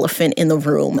white elephant in the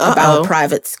room about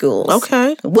private schools.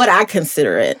 Okay. What I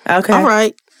consider it. Okay. All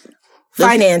right.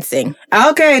 Financing.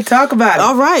 Okay, talk about it.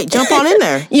 All right, jump on in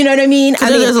there. You know what I mean?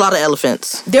 There's a lot of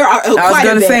elephants. There are. I was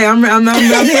going to say, I'm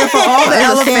here for all the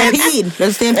elephants.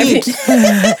 There's a stampede.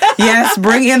 Yes,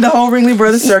 bring in the whole Ringling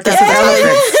Brothers circus of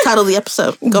elephants. Title of the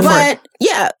episode. Go for it.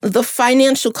 Yeah, the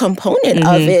financial component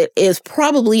of it is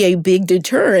probably a big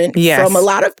deterrent from a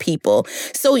lot of people.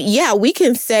 So we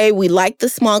can say we like the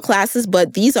small classes,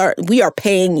 but we are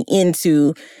paying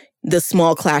into the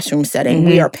small classroom setting.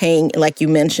 We are paying, like you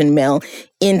mentioned, Mel,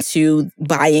 into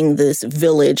buying this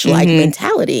village-like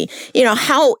mentality.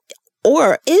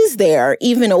 Or is there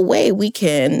even a way we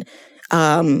can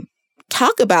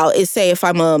talk about is, say, if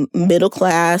I'm a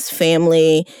middle-class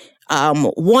family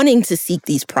wanting to seek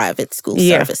these private school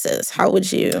services, how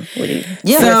would you?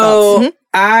 So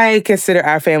I consider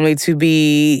our family to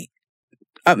be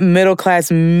middle class,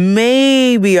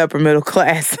 maybe upper middle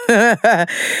class,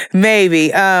 maybe.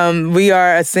 We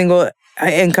are a single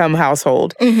income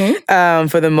household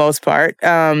for the most part.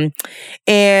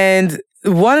 And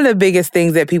one of the biggest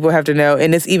things that people have to know,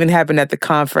 and this even happened at the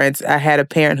conference, I had a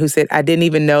parent who said, I didn't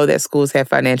even know that schools had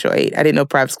financial aid. I didn't know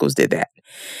private schools did that.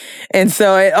 And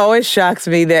so it always shocks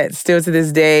me that still to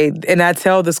this day, and I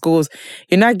tell the schools,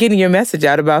 you're not getting your message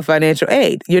out about financial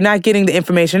aid. You're not getting the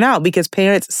information out because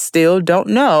parents still don't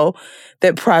know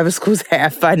that private schools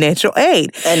have financial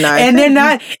aid. And they're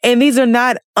not, and these are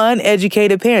not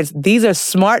uneducated parents. These are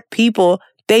smart people.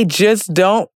 They just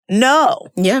don't know.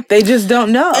 Yeah. They just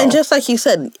don't know. And just like you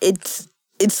said, it's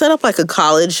set up like a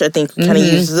college. I think kind of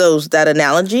use that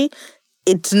analogy.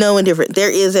 It's no indifferent.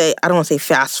 There is I don't want to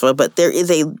say FAFSA, but there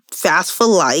is a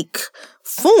FAFSA-like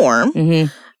form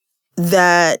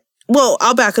that, well,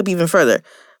 I'll back up even further.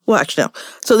 Well, actually, no.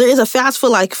 So there is a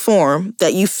FAFSA-like form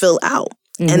that you fill out,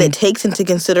 and it takes into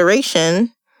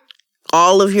consideration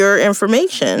all of your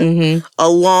information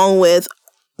along with,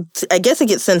 I guess it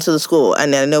gets sent to the school.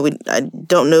 And I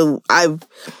don't know,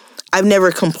 I've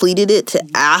never completed it to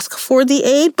ask for the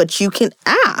aid, but you can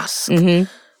ask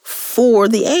for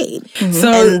the aid.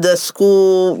 And the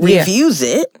school reviews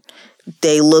it.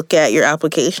 They look at your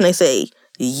application. They say,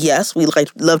 yes, we'd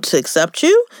love to accept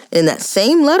you. In that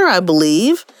same letter, I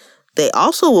believe, they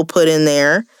also will put in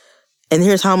there, and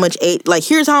here's how much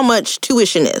here's how much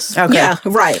tuition is. Okay. Yeah,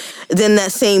 right. Then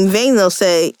that same vein, they'll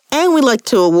say, and we'd like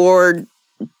to award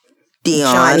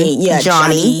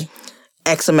Johnny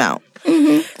X amount.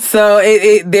 So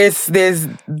there's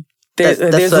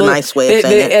that's a nice way of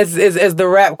saying it. As the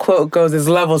rap quote goes, there's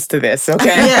levels to this,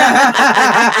 okay?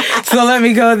 So let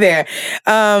me go there.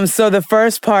 So the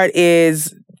first part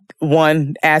is,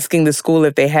 one, asking the school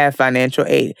if they have financial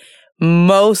aid.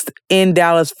 Most in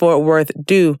Dallas-Fort Worth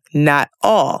do, not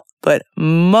all, but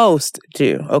most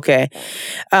do, okay?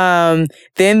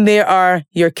 Then there are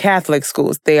your Catholic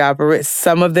schools.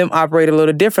 Some of them operate a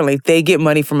little differently. They get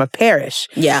money from a parish.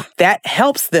 Yeah. That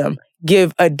helps them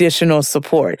give additional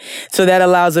support. So that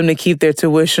allows them to keep their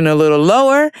tuition a little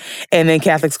lower. And then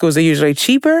Catholic schools are usually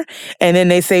cheaper. And then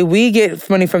they say, we get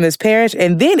money from this parish.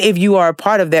 And then if you are a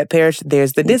part of that parish,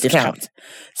 there's the discount.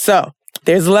 So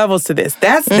there's levels to this.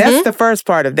 That's the first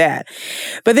part of that.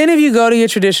 But then if you go to your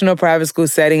traditional private school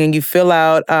setting and you fill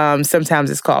out,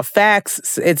 sometimes it's called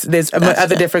FACTS. There's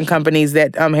other different companies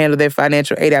that handle their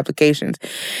financial aid applications.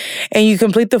 And you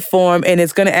complete the form and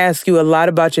it's going to ask you a lot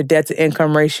about your debt to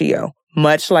income ratio,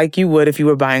 much like you would if you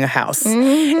were buying a house.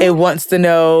 Mm-hmm. It wants to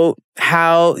know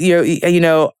how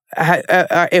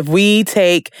if we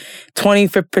take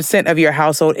 20% of your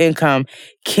household income,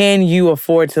 can you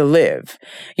afford to live?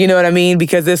 You know what I mean?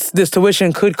 Because this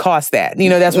tuition could cost that.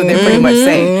 That's what they're pretty much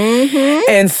saying.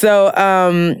 Mm-hmm. And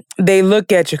so they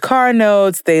look at your car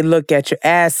notes, they look at your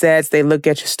assets, they look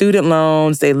at your student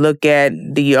loans, they look at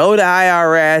the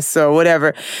IRS or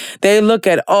whatever. They look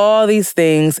at all these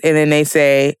things and then they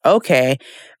say, okay,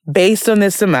 based on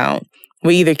this amount,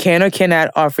 we either can or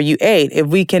cannot offer you aid. If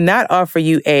we cannot offer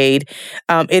you aid,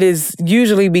 it is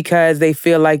usually because they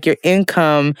feel like your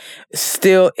income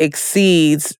still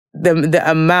exceeds the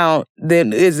amount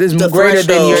that is greater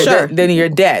than your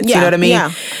debt. Yeah, you know what I mean?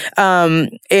 Yeah.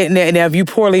 Now, if you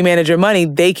poorly manage your money,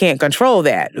 they can't control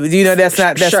that. That's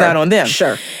not on them.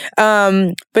 Sure.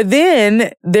 But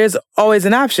then there's always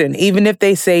an option. Even if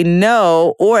they say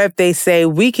no, or if they say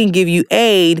we can give you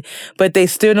aid, but they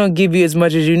still don't give you as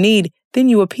much as you need, then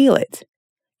you appeal it.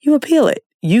 You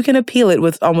can appeal it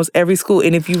with almost every school.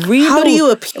 And if you read How do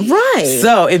you appeal? Right.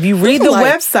 So if you read the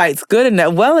websites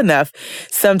well enough,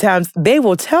 sometimes they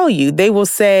will tell you, they will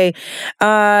say,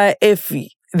 if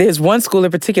there's one school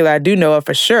in particular I do know of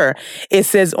for sure, it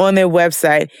says on their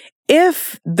website,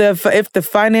 if the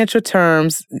financial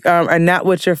terms are not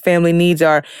what your family needs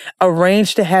are,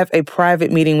 arrange to have a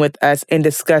private meeting with us and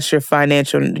discuss your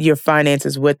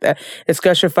finances with us,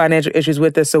 discuss your financial issues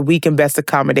with us so we can best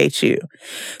accommodate you.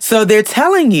 So they're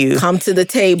telling you, come to the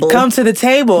table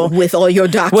with all your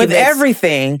documents, with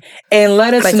everything, and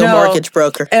let us know. Like a mortgage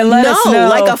broker. And let us know.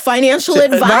 Like a financial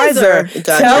advisor.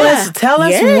 Tell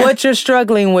us what you're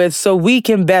struggling with so we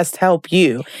can best help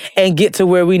you and get to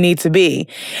where we need to be.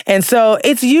 And so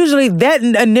it's usually that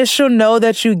initial no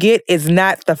that you get is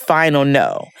not the final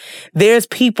no. There's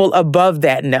people above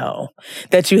that no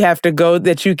that you have to go,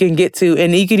 that you can get to.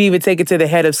 And you could even take it to the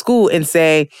head of school and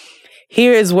say,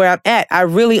 here is where I'm at. I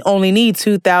really only need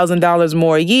 $2,000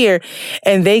 more a year.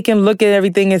 And they can look at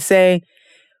everything and say,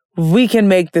 we can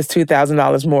make this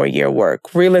 $2,000 more a year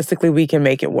work. Realistically, we can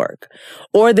make it work.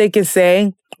 Or they can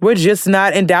say, we're just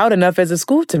not endowed enough as a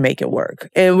school to make it work.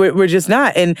 And we're just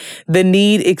not. And the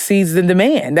need exceeds the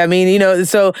demand. I mean,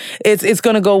 so it's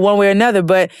going to go one way or another.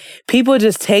 But people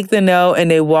just take the no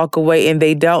and they walk away and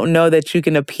they don't know that you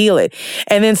can appeal it.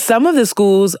 And then some of the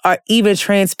schools are even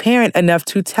transparent enough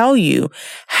to tell you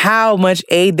how much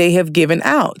aid they have given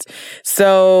out.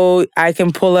 So I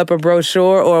can pull up a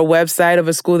brochure or a website of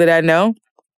a school that I know,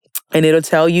 and it'll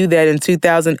tell you that in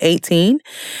 2018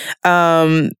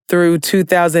 through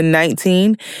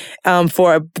 2019,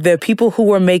 for the people who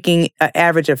were making an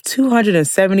average of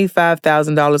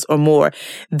 $275,000 or more,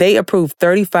 they approved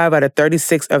 35 out of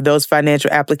 36 of those financial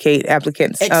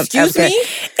applicants. Excuse me?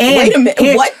 And wait a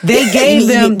minute. What? They gave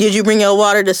them... Did you bring your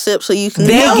water to sip so you can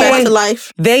go back to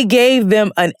life? They gave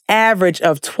them an average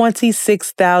of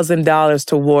 $26,000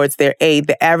 towards their aid.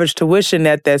 The average tuition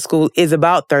at that school is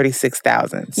about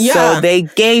 $36,000. Yeah. So they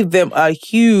gave them a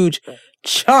huge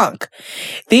chunk.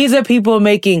 These are people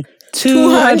making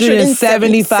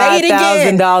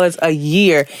 $275,000 a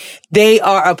year. They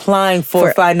are applying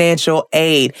for financial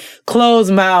aid.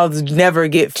 Closed mouths never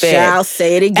get fed. Shall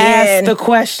say it again. Ask the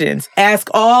questions. Ask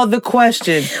all the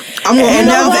questions. I'm going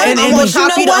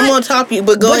to top you,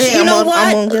 but go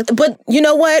ahead. But you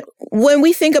know what? When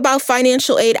we think about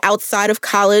financial aid outside of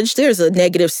college, there's a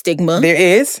negative stigma. There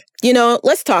is.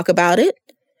 Let's talk about it.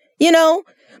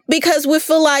 Because we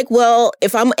feel like, well,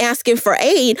 if I'm asking for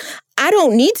aid, I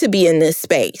don't need to be in this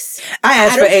space. I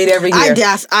ask for aid every year.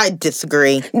 I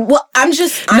disagree. Well, I'm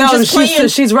just playing.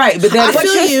 She's right, but I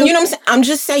feel you. You know what I'm saying? I'm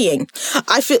just saying.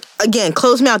 I feel, again,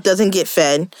 closed mouth doesn't get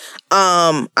fed.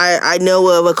 I know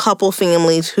of a couple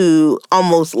families who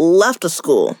almost left the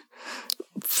school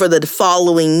for the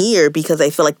following year because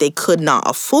they feel like they could not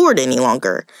afford any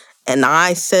longer. And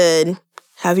I said,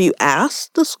 have you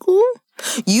asked the school?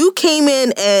 You came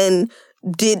in and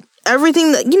did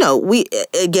everything that,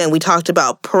 we talked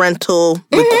about parental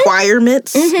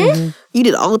requirements. You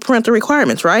did all the parental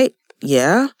requirements, right?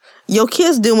 Yeah. Your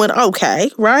kids doing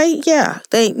okay, right? Yeah.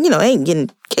 They, ain't getting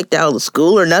kicked out of the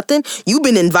school or nothing. You've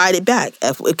been invited back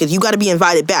because you got to be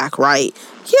invited back, right?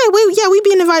 Yeah, we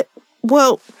being invited.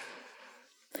 Well,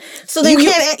 so then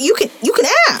you can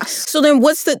ask. So then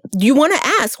you want to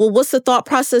ask, well, what's the thought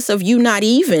process of you not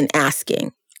even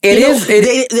asking?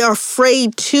 They're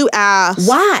afraid to ask.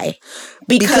 Why?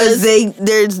 Because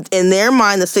there's in their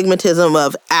mind the stigmatism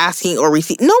of asking or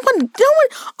receiving. No one,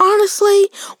 honestly,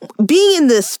 being in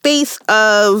the space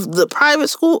of the private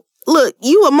school. Look,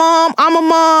 you a mom, I'm a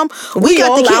mom. We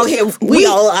all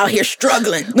out here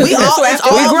struggling. We all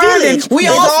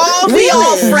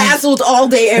frazzled all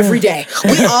day, every day.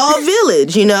 We all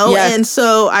village, Yeah. And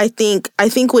so I think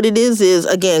what it is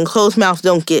again, closed mouths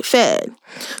don't get fed.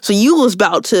 So you was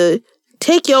about to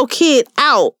take your kid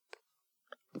out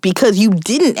because you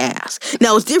didn't ask.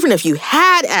 Now it's different if you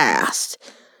had asked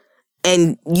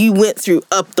and you went through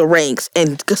up the ranks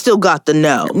and still got the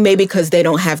no. Maybe because they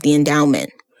don't have the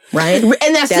endowment. Right?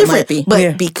 And that's different.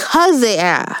 But because they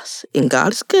asked, and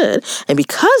God is good, and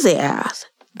because they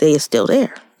asked, they are still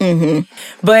there.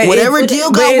 But whatever deal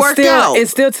got worked out. It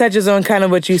still touches on kind of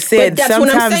what you said. But that's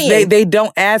what I'm saying. They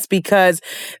don't ask because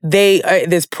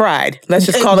there's pride. Let's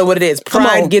just call it what it is.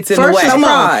 Pride gets in the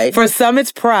way. For some,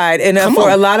 it's pride. And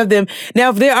for a lot of them, now,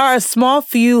 if there are a small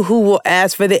few who will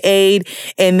ask for the aid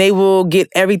and they will get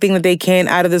everything that they can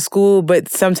out of the school, but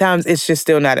sometimes it's just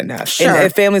still not enough. Sure. And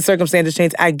if family circumstances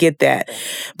change, I get that.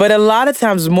 But a lot of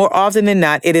times, more often than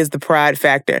not, it is the pride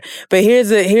factor. But here's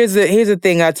the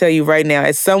thing I'll tell you right now.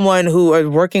 As someone who is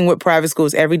working with private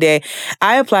schools every day,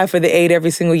 I apply for the aid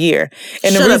every single year.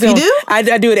 And Shut up, you do? I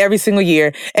do it every single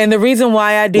year. And the reason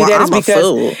why I do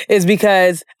that is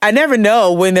because I never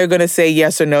know when they're going to say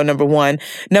yes or no, number one.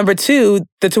 Number two,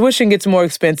 the tuition gets more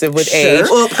expensive with age.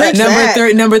 Well,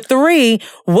 number three,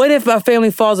 what if a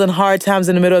family falls on hard times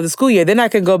in the middle of the school year? Then I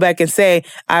can go back and say,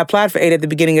 I applied for aid at the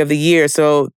beginning of the year,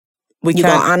 so you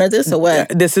gonna honor this or what?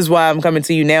 This is why I'm coming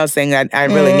to you now saying I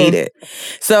really need it.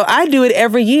 So I do it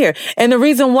every year. And the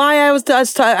reason why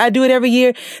I do it every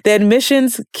year, the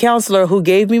admissions counselor who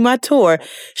gave me my tour,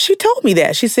 she told me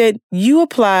that. She said, you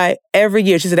apply every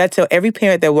year. She said, I tell every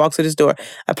parent that walks through this door,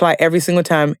 apply every single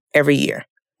time, every year.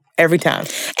 Every time.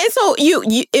 And so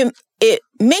it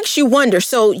makes you wonder.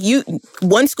 So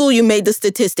one school, you made the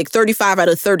statistic, 35 out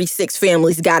of 36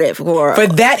 families got it for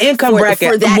that income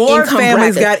bracket. More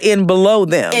families got in below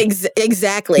them.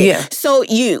 Exactly. Yeah. So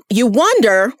you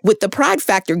wonder, with the pride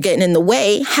factor getting in the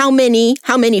way, how many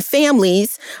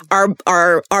families are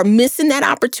missing that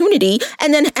opportunity,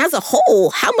 and then as a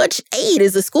whole, how much aid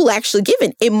is the school actually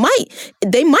giving?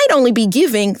 They might only be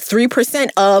giving 3%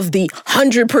 of the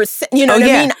 100%. You know what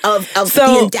I mean? Of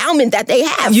the endowment that they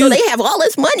have. So they have all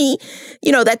this money,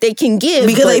 that they can give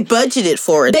because they budgeted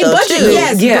for it. They budgeted,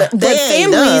 yes.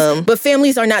 Yeah. But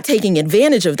families are not taking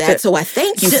advantage of that. So I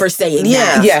thank you for saying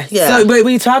that. Yeah. So,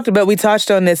 but we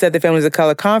touched on this at the Families of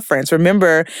Color conference.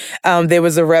 Remember, there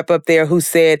was a rep up there who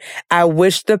said, "I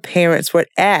wish the parents would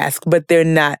ask, but they're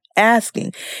not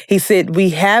asking." He said, "We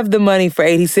have the money for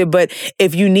aid." He said, "But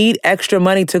if you need extra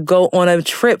money to go on a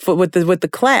trip with the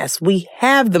class, we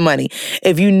have the money.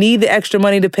 If you need the extra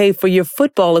money to pay for your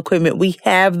football equipment, we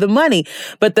have the money."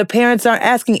 But the parents aren't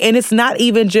asking. And it's not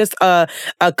even just a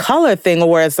color thing, or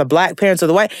where it's the black parents or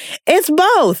the white. It's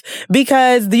both.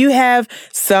 Because you have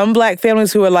some black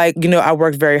families who are like, I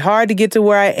worked very hard to get to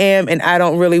where I am, and I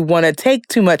don't really want to take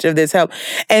too much of this help.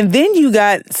 And then you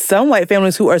got some white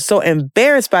families who are so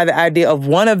embarrassed by the idea of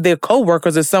one of their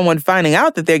coworkers or someone finding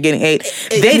out that they're getting aid.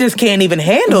 They just can't even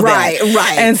handle that.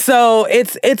 Right. And so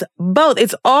it's both.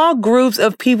 It's all groups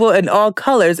of people in all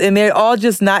colors, and they're all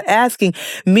just not asking.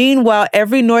 Meanwhile,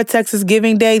 every North Texas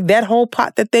Giving Day, that whole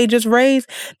pot that they just raised,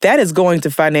 that is going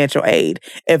to financial aid.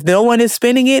 If no one is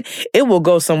spending it, it will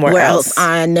go somewhere else.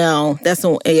 I know.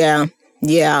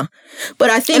 Yeah. But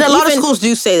I think a lot of schools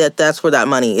do say that that's where that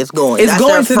money is going. It's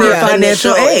going to their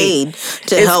financial aid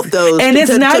to help those. And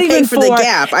it's not to even pay for the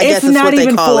gap. I guess it's not what even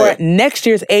they call for it. Next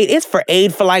year's aid. It's for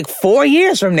aid for like 4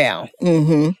 years from now.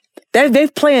 Mm-hmm.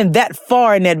 They've planned that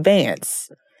far in advance.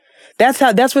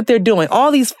 That's what they're doing. All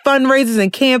these fundraisers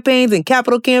and campaigns and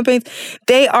capital campaigns,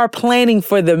 they are planning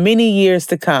for the many years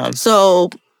to come. So,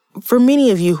 for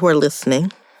many of you who are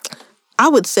listening, I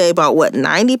would say about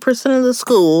 90% of the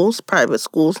schools, private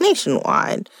schools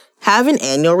nationwide, have an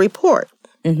annual report.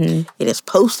 Mm-hmm. It is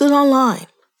posted online.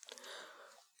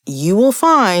 You will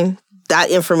find that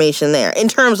information there in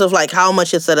terms of like how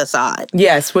much is set aside.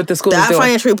 Yes, what the school is That doing.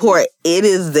 financial report, it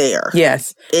is there.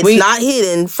 Yes. It's not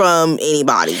hidden from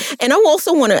anybody. And I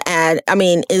also want to add, I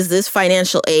mean, is this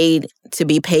financial aid to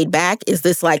be paid back? Is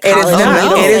this like It is college not.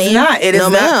 middle It is thing? not. It is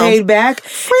not paid back.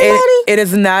 It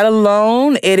is not a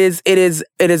loan. It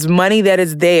is money that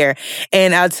is there.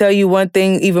 And I'll tell you one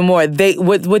thing even more.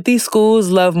 What these schools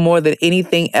love more than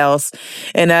anything else,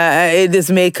 and this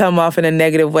may come off in a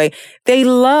negative way, they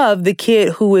love the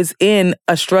kid who is in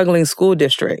a struggling school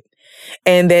district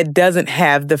and that doesn't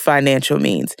have the financial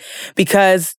means.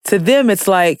 Because to them, it's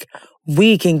like,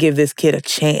 we can give this kid a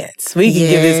chance. We can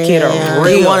give this kid a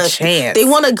real chance. They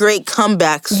want a great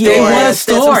comeback story. They want a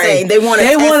story. They want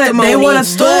a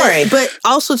story. But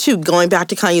also, too, going back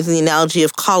to kind of using the analogy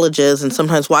of colleges and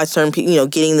sometimes why certain people,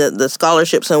 getting the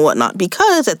scholarships and whatnot,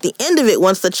 because at the end of it,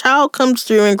 once the child comes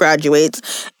through and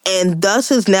graduates and thus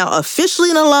is now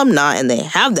officially an alumni and they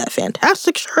have that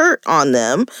fantastic shirt on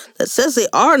them that says they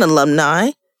are an alumni,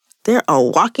 they're a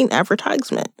walking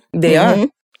advertisement. They are.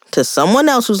 To someone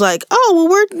else who's like, oh, well,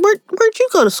 where'd you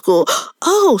go to school?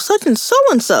 Oh, such and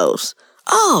so-and-so's.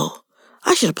 Oh,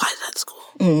 I should apply to that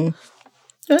school.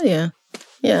 Oh, yeah.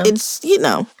 Yeah. It's,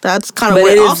 that's kind of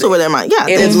where their mind. Yeah,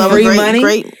 it is love free money.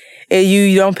 Great. And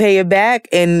you don't pay it back.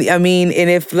 And I mean, and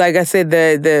if, like I said,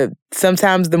 the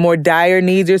sometimes the more dire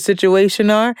needs your situation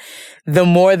are, the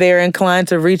more they're inclined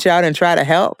to reach out and try to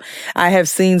help. I have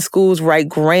seen schools write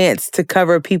grants to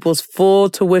cover people's full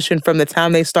tuition from the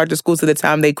time they start the school to the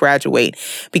time they graduate,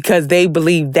 because they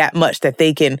believe that much that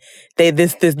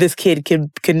this kid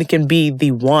can be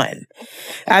the one.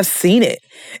 I've seen it.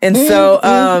 And so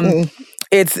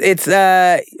it's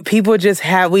people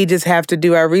we just have to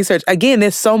do our research. Again,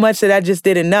 there's so much that I just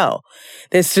didn't know.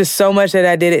 There's just so much that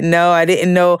I didn't know. I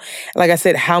didn't know, like I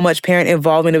said, how much parent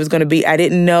involvement it was going to be. I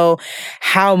didn't know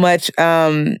how much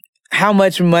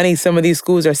money some of these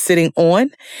schools are sitting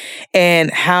on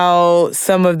and how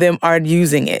some of them are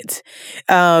using it,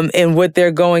 and what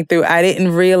they're going through. I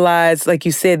didn't realize, like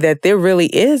you said, that there really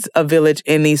is a village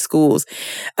in these schools.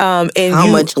 And how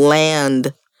much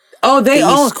land? Oh, they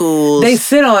own schools. They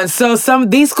sit on. So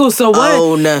these schools. So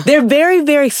what? They're very,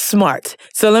 very smart.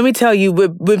 So let me tell you,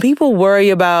 when people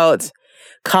worry about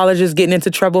colleges getting into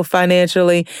trouble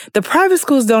financially, the private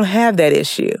schools don't have that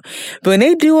issue. But when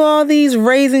they do all these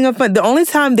raising of funds, the only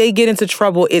time they get into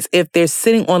trouble is if they're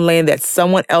sitting on land that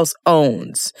someone else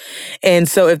owns. And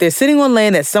so if they're sitting on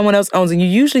land that someone else owns, and you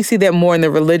usually see that more in the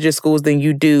religious schools than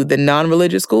you do the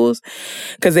non-religious schools,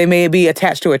 because they may be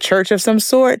attached to a church of some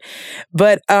sort.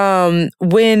 But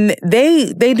when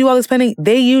they do all this planning,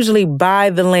 they usually buy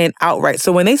the land outright.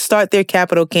 So when they start their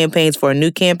capital campaigns for a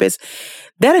new campus,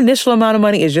 that initial amount of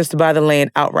money is just to buy the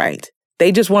land outright.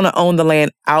 They just want to own the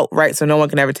land outright so no one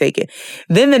can ever take it.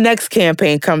 Then the next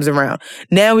campaign comes around.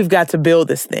 Now we've got to build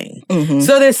this thing.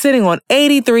 So they're sitting on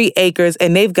 83 acres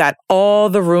and they've got all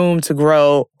the room to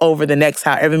grow over the next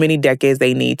however many decades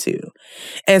they need to.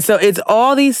 And so it's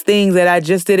all these things that I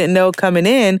just didn't know coming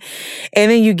in. And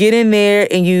then you get in there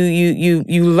and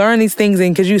you learn these things,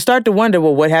 and because you start to wonder,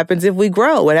 well, what happens if we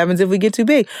grow? What happens if we get too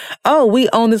big? Oh, we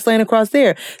own this land across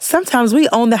there. Sometimes we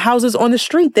own the houses on the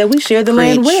street that we share the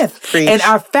land with. And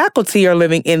our faculty are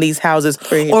living in these houses.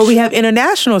 Or we have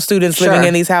international students living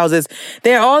in these houses.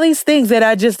 There are all these things that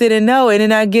I just didn't know. And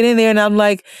then I get in there and I'm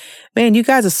like, man, you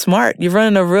guys are smart. You're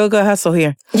running a real good hustle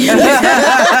here.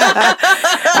 I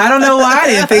don't know why I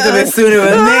didn't think of it sooner,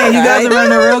 but man, you guys are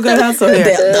running a real good hustle here.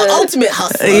 The ultimate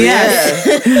hustle. Yes.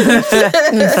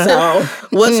 So,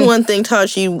 what's one thing,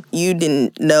 Tosh, you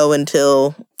didn't know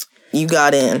until you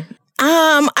got in?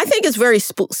 I think it's very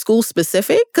school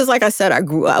specific because, like I said, I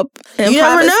grew up in You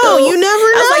never know. school. You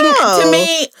never know. Like, to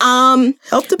me,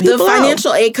 help the people the out.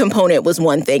 financial aid component was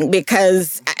one thing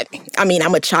because, I mean,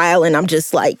 I'm a child and I'm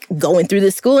just like going through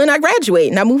this school and I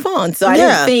graduate and I move on. So I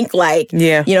didn't think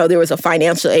there was a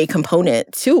financial aid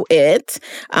component to it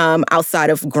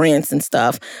outside of grants and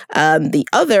stuff. The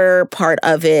other part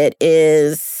of it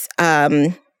is, what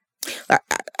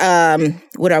do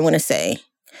I want to say?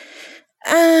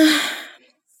 I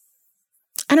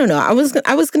don't know. I was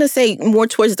gonna say more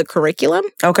towards the curriculum.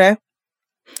 Okay.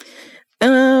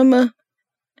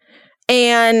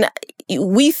 And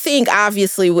we think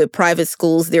obviously with private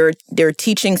schools they're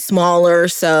teaching smaller,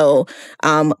 so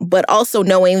but also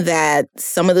knowing that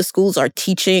some of the schools are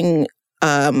teaching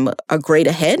a grade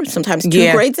ahead, sometimes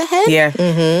two grades ahead. Yeah.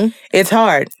 It's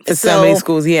hard for some of these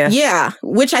schools, Yeah.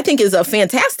 which I think is a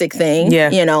fantastic thing,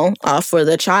 for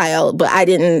the child. But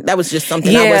that was just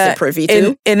something I wasn't privy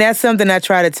to. And that's something I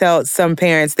try to tell some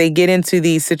parents. They get into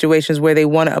these situations where they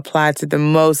want to apply to the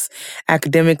most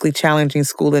academically challenging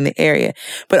school in the area.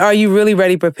 But are you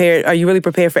really prepared? Are you really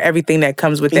prepared for everything that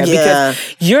comes with that? Yeah.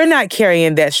 Because you're not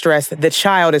carrying that stress. The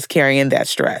child is carrying that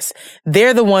stress.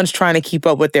 They're the ones trying to keep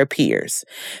up with their peers.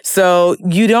 So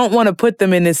you don't want to put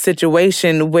them in this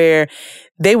situation where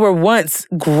they were once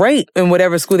great in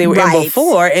whatever school they were in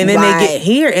before, and then they get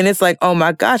here, and it's like, oh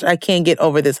my gosh, I can't get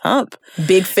over this hump.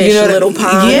 Big fish, little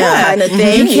pond kind of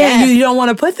thing. You don't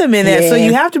want to put them in that. So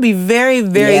you have to be very,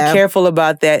 very careful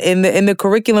about that. And the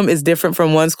curriculum is different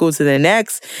from one school to the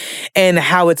next, and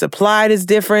how it's applied is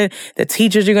different. The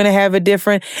teachers you're going to have are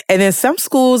different. And then some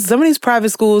of these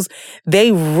private schools,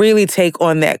 they really take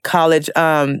on that college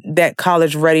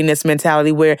readiness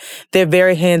mentality where they're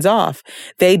very hands off.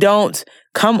 They don't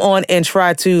come on and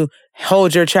try to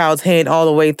hold your child's hand all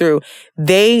the way through.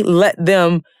 They let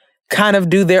them kind of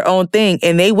do their own thing,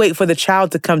 and they wait for the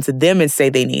child to come to them and say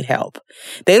they need help.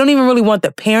 They don't even really want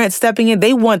the parent stepping in.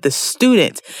 They want the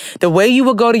student. The way you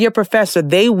would go to your professor,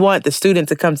 they want the student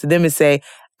to come to them and say,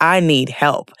 I need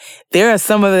help. There are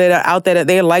some of that are out there that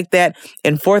they're like that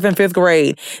in 4th and 5th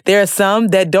grade. There are some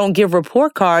that don't give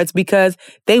report cards because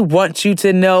they want you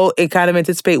to know and kind of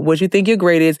anticipate what you think your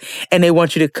grade is, and they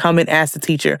want you to come and ask the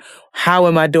teacher, how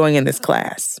am I doing in this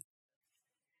class?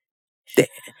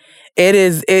 They've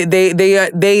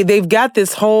got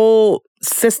this whole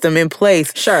system in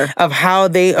place of how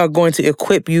they are going to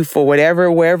equip you for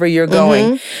wherever you're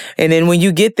going. And then when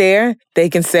you get there, they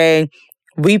can say,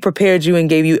 we prepared you and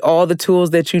gave you all the tools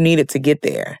that you needed to get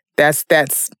there. That's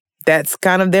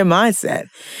kind of their mindset.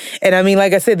 And I mean,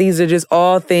 like I said, these are just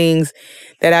all things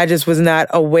that I just was not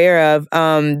aware of.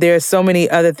 There are so many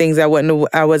other things I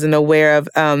wasn't aware of.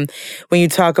 When you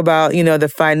talk about,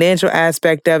 the financial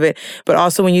aspect of it, but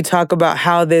also when you talk about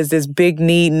how there's this big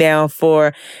need now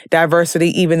for diversity,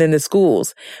 even in the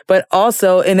schools. But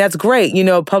also, and that's great,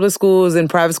 public schools and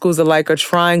private schools alike are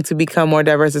trying to become more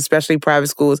diverse, especially private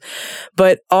schools.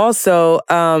 But also,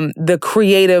 the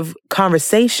creative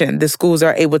conversation the schools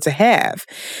are able to have.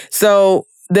 So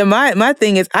my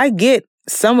thing is, I get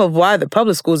some of why the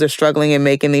public schools are struggling and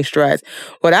making these strides.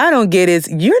 What I don't get is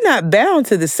you're not bound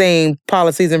to the same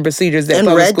policies and procedures that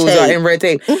public schools are in red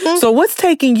tape. So what's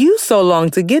taking you so long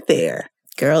to get there?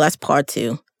 Girl, that's part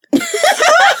 2.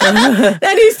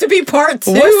 That needs to be part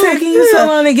 2. What's taking you so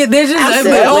long to get there? There's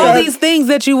just all these things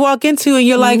that you walk into and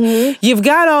you're like, you've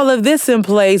got all of this in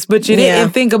place, but you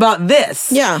didn't think about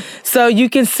this. Yeah. So you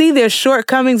can see their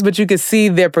shortcomings, but you can see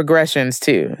their progressions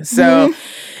too. So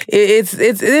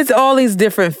it's all these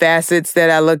different facets that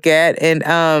I look at and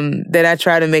that I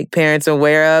try to make parents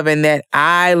aware of, and that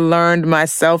I learned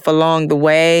myself along the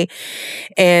way.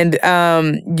 And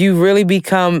you really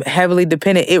become heavily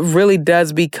dependent. It really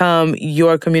does become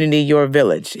your community, your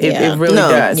village. It really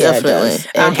does. Definitely.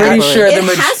 I'm pretty sure it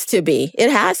has to be. It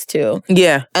has to.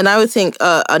 Yeah. And I would think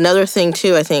another thing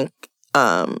too, I think,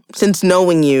 since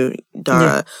knowing you,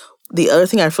 Dara, the other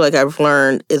thing I feel like I've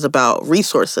learned is about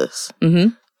resources.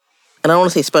 And I don't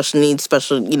want to say special needs, but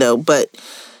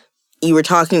you were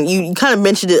talking, you kind of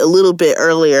mentioned it a little bit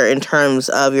earlier in terms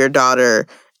of your daughter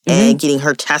and getting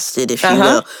her tested, if you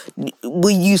will.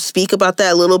 Will you speak about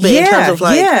that a little bit in terms of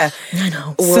I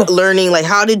know. Learning,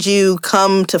 how did you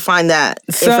come to find that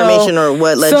information, or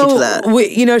what led you to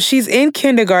that? She's in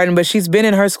kindergarten, but she's been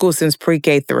in her school since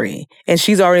pre-K 3, and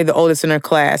she's already the oldest in her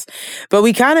class. But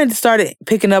we kind of started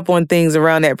picking up on things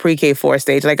around that pre-K 4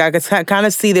 stage. I could kind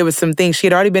of see there was some things. She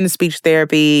had already been to speech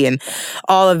therapy and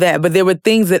all of that, but there were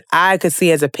things that I could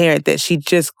see as a parent that she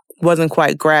just wasn't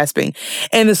quite grasping.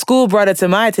 And the school brought it to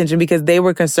my attention because they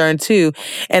were concerned too.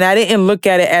 And I didn't look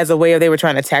at it as a way of they were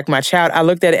trying to attack my child. I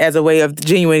looked at it as a way of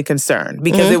genuine concern,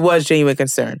 because it was genuine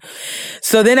concern.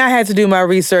 So then I had to do my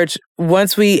research.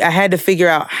 I had to figure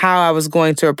out how I was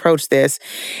going to approach this.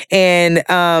 And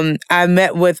I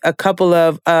met with a couple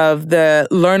of the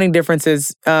Learning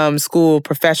Differences school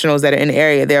professionals that are in the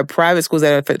area. There are private schools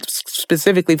that are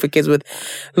specifically for kids with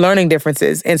learning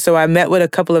differences. And so I met with a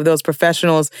couple of those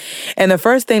professionals. And the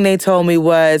first thing they told me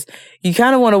was, you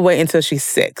kind of want to wait until she's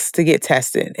 6 to get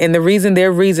tested. And their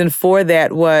reason for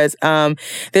that was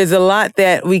there's a lot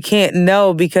that we can't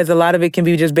know, because a lot of it can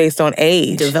be just based on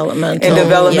age.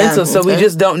 Developmental. Yeah. So we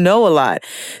just don't know a lot.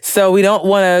 So we don't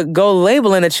want to go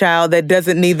labeling a child that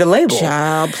doesn't need the label.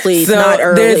 Child, please, not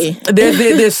early.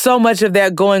 There's so much of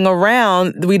that going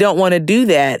around. We don't want to do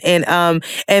that.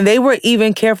 And they were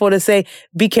even careful to say,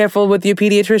 be careful with your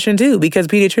pediatrician too, because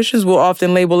pediatricians will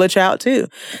often label a child too.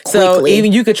 So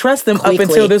even you could trust them them quickly. up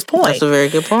until this point. That's a very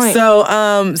good point. So,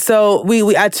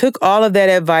 I took all of that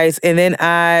advice, and then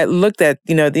I looked at,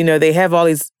 they have all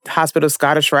these hospitals,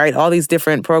 Scottish Rite, all these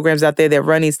different programs out there that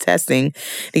run these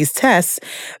tests.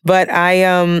 But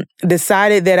I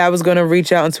decided that I was going to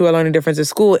reach out into a learning differences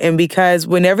school. And because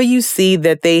whenever you see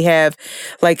that they have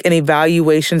like an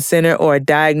evaluation center or a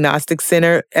diagnostic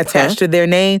center attached to their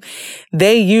name,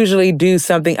 they usually do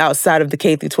something outside of the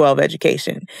K through 12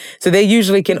 education. So they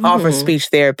usually can offer speech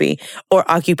therapy or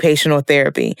occupational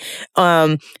therapy.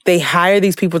 They hire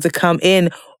these people to come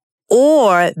in,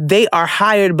 or they are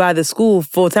hired by the school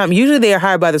full-time. Usually they are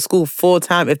hired by the school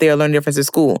full-time if they are learning differences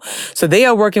school. So they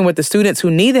are working with the students who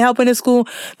need the help in the school,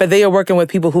 but they are working with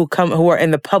people who are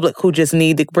in the public who just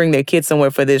need to bring their kids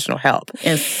somewhere for additional help.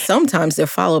 And sometimes they're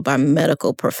followed by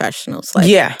medical professionals, like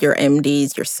your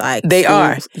MDs, your psych. They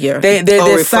are.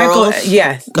 They're psycho.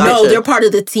 Yes. Gotcha. No, they're part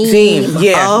of the team.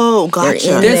 Yeah. Oh, gotcha.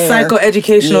 They're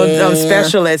psychoeducational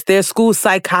specialists. They're school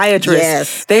psychiatrists.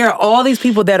 Yes. They are all these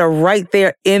people that are right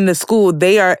there in the school.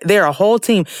 They're a whole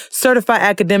team. Certified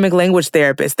academic language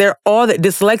therapists. They're all the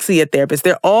dyslexia therapists.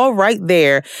 They're all right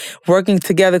there working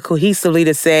together cohesively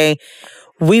to say,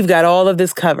 we've got all of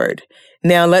this covered.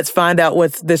 Now let's find out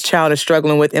what this child is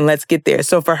struggling with and let's get there.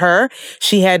 So for her,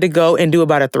 she had to go and do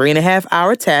about a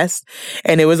 3.5-hour test.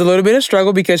 And it was a little bit of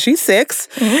struggle because she's 6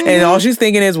 and all she's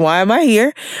thinking is, why am I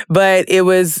here? But it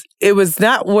was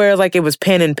not where like it was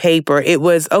pen and paper. It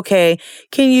was, okay,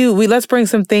 let's bring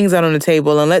some things out on the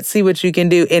table and let's see what you can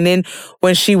do. And then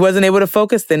when she wasn't able to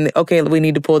focus, then, okay, we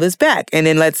need to pull this back and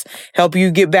then let's help you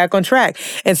get back on track.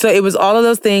 And so it was all of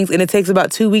those things. And it takes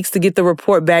about 2 weeks to get the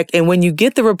report back. And when you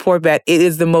get the report back, it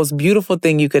is the most beautiful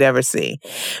thing you could ever see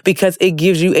because it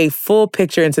gives you a full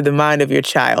picture into the mind of your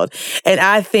child. And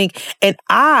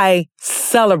I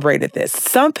celebrated this.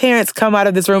 Some parents come out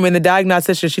of this room in the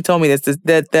diagnostician, she told me this,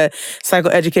 that the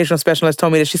psychoeducational specialist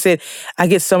told me this. She said, I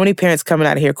get so many parents coming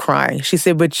out of here crying. She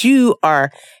said, but you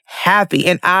are happy.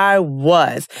 And I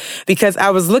was, because I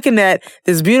was looking at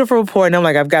this beautiful report and I'm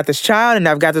like, I've got this child and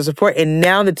I've got this report. And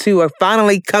now the two are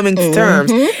finally coming to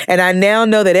terms. And I now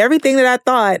know that everything that I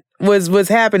thought was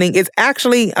happening is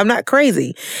actually, I'm not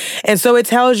crazy. And so it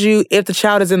tells you if the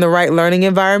child is in the right learning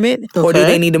environment or do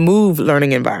they need to move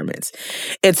learning environments.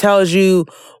 It tells you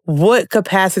what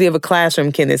capacity of a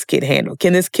classroom can this kid handle?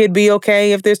 Can this kid be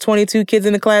okay if there's 22 kids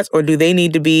in the class, or do they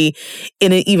need to be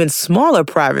in an even smaller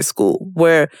private school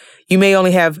where you may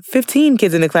only have 15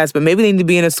 kids in the class, but maybe they need to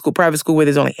be in a private school where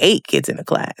there's only 8 kids in the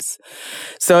class.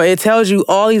 So it tells you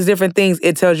all these different things.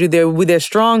 It tells you their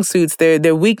strong suits,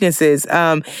 their weaknesses,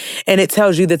 and it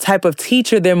tells you the type of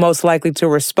teacher they're most likely to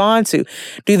respond to.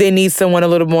 Do they need someone a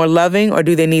little more loving, or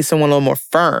do they need someone a little more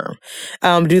firm?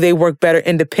 Do they work better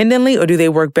independently, or do they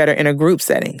work better in a group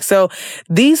setting? So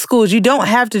these schools, you don't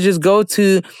have to just go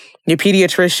to your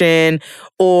pediatrician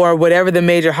or whatever the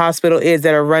major hospital is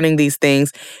that are running these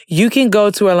things. You can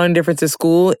go to a learning differences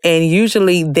school, and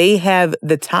usually they have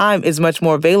the time is much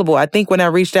more available. I think when I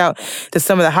reached out to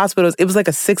some of the hospitals, it was like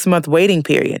a 6-month waiting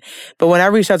period. But when I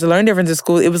reached out to learning differences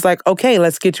school, it was like, okay,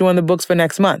 let's get you on the books for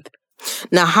next month.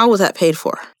 Now, how was that paid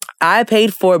for? I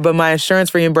paid for it, but my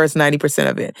insurance reimbursed 90%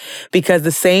 of it. Because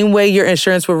the same way your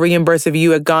insurance will reimburse if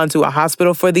you had gone to a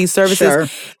hospital for these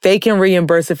services, they can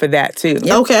reimburse it for that too.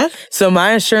 Yep. Okay. So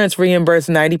my insurance reimbursed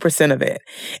 90% of it.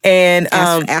 And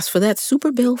ask for that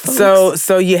super bill, folks.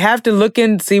 So you have to look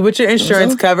and see what your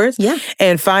insurance covers. Yeah.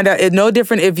 And find out. It's no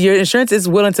different if your insurance is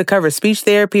willing to cover speech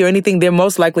therapy or anything, they're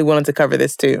most likely willing to cover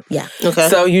this too. Yeah. Okay.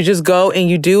 So you just go and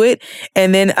you do it.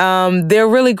 And then they're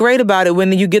really great about it.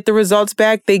 When you get the results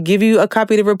back, they give you a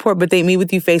copy of the report, but they meet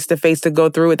with you face to face to go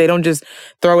through it. They don't just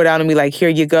throw it out and be like, here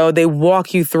you go. They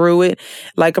walk you through it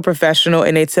like a professional,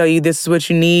 and they tell you this is what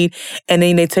you need. And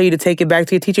then they tell you to take it back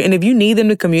to your teacher. And if you need them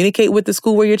to communicate with the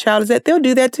school where your child is at, they'll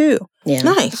do that too. Yeah.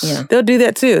 Nice. Yeah. They'll do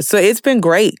that too. So it's been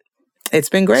great. It's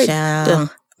been great.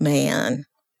 Man.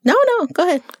 No, go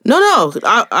ahead. No.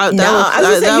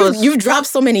 You've dropped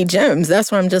so many gems.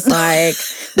 That's why I'm just like,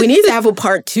 we need to have a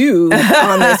part 2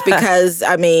 on this because,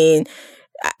 I mean,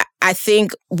 I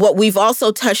think what we've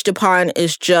also touched upon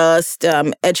is just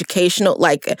educational,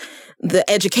 like the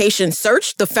education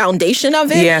search, the foundation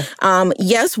of it. Yeah.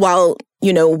 Yes, while,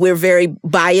 we're very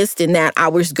biased in that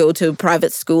ours go to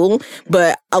private school,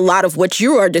 but a lot of what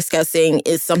you are discussing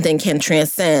is something can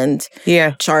transcend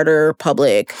charter,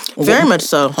 public. Very much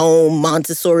so. Home,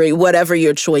 Montessori, whatever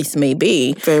your choice may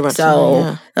be. Very much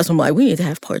so. That's why I'm like, we need to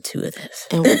have part 2 of this.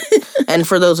 And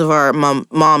for those of our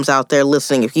moms out there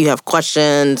listening, if you have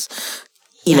questions,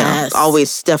 you know,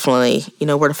 always definitely,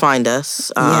 where to find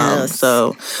us.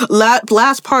 So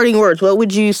last parting words, what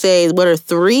would you say, what are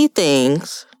 3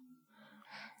 things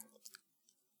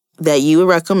that you would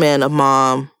recommend a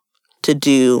mom to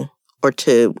do, or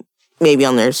to maybe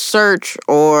on their search,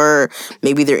 or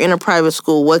maybe they're in a private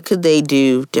school, what could they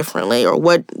do differently? Or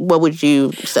what would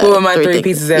you say? What are my three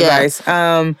pieces of advice?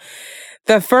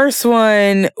 The first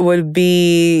one would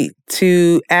be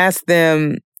to ask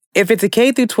them, if it's a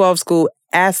K through 12 school,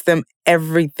 ask them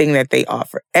everything that they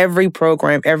offer, every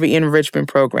program, every enrichment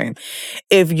program.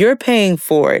 If you're paying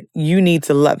for it, you need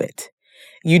to love it.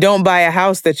 You don't buy a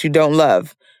house that you don't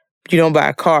love. You don't buy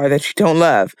a car that you don't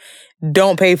love.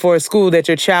 Don't pay for a school that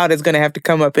your child is going to have to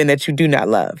come up in that you do not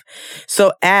love.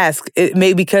 So ask,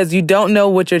 because you don't know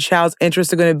what your child's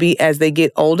interests are going to be as they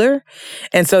get older.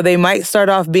 And so they might start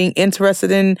off being interested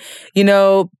in,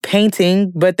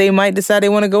 painting, but they might decide they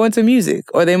want to go into music,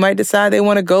 or they might decide they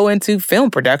want to go into film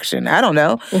production. I don't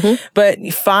know. Mm-hmm. But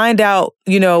find out,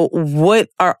 what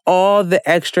are all the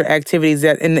extra activities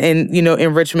that in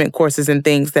enrichment courses and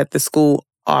things that the school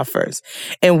offers,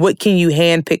 and what can you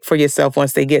handpick for yourself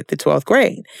once they get to 12th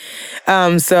grade?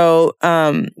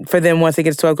 For them once they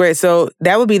get to 12th grade. So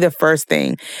that would be the first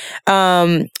thing.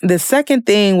 The second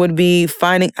thing would be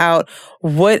finding out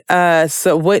what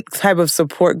type of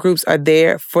support groups are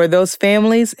there for those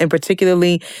families, and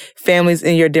particularly families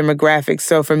in your demographics.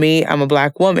 So for me, I'm a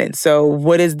Black woman. So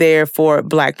what is there for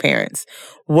Black parents?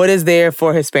 What is there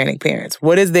for Hispanic parents?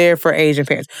 What is there for Asian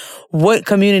parents? What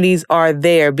communities are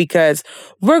there? Because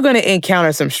we're going to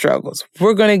encounter some struggles.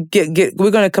 We're going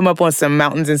to come up on some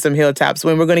mountains and some hilltops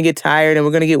when we're going to get tired and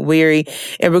we're going to get weary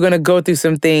and we're going to go through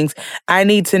some things. I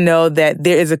need to know that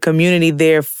there is a community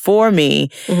there for me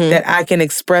that I can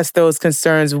express those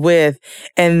concerns with,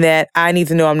 and that I need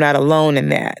to know I'm not alone in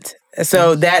that.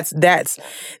 So that's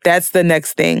the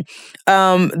next thing.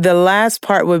 The last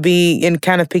part would be, in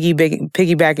kind of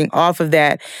piggybacking off of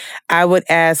that, I would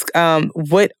ask,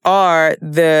 what are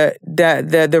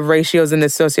the ratios and the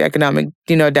socioeconomic,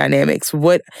 dynamics?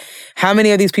 How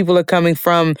many of these people are coming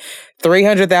from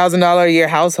 $300,000 a year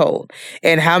household,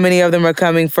 and how many of them are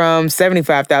coming from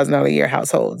 $75,000 a year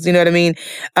households? You know what I mean?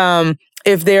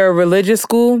 If they're a religious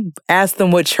school, ask them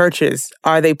what churches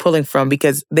are they pulling from,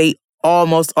 because they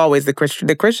almost always, the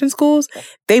Christian schools,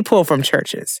 they pull from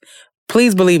churches.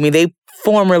 Please believe me, they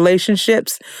form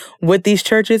relationships with these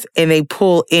churches and they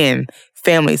pull in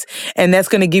families. And that's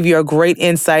going to give you a great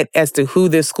insight as to who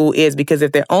this school is, because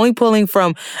if they're only pulling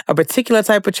from a particular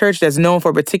type of church that's known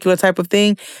for a particular type of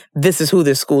thing, this is who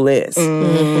this school is.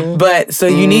 Mm-hmm. But so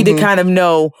you need to kind of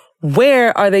know,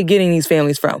 where are they getting these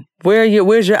families from?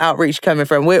 Where's your outreach coming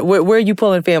from? Where are you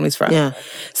pulling families from? Yeah.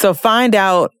 So find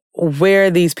out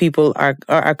where these people are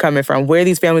coming from, where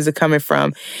these families are coming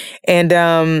from. And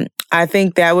I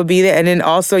think that would be it. And then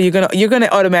also you're gonna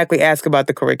automatically ask about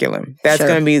the curriculum. That's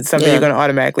gonna be something you're gonna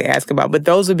automatically ask about. But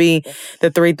those would be the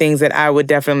three things that I would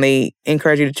definitely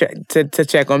encourage you to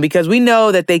check on, because we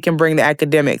know that they can bring the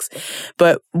academics,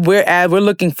 but we're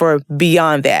looking for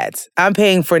beyond that. I'm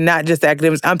paying for not just the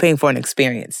academics, I'm paying for an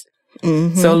experience.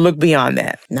 Mm-hmm. So look beyond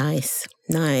that. Nice.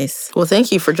 Well,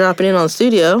 thank you for dropping in on the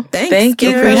studio. Thank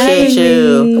you. Appreciate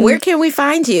you. Where can we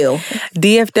find you?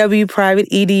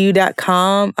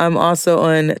 DFWPrivateEDU.com. I'm also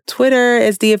on Twitter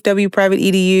as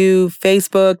DFWPrivateEDU,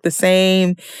 Facebook the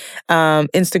same,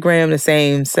 Instagram the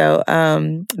same. So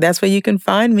that's where you can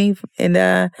find me. And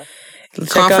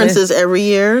conferences every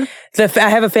year? I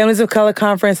have a Families of Color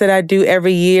conference that I do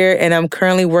every year, and I'm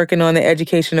currently working on the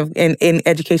Education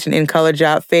in Color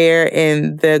job fair,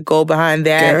 and the goal behind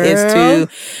that is to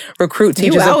recruit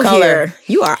teachers of color. Here.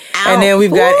 You are out. And then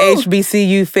we've got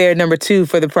HBCU Fair number 2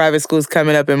 for the private schools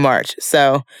coming up in March.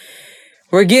 So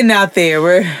we're getting out there.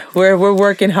 We're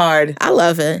working hard. I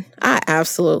love it. I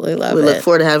absolutely love it. We look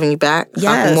forward to having you back.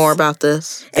 Talking more about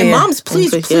this. And moms,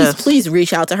 please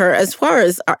reach out to her. As far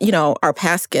as our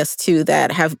past guests too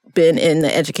that have been in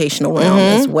the educational realm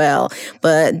as well.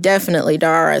 But definitely,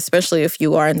 Dara, especially if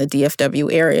you are in the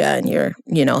DFW area and you're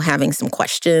having some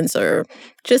questions or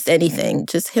just anything,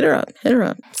 just hit her up.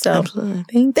 So absolutely.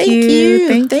 Thank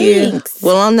you. Thanks.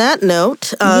 Well, on that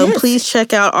note, please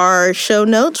check out our show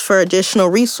notes for additional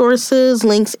resources,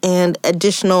 links, and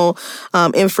additional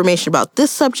information about this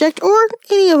subject or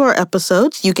any of our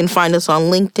episodes. You can find us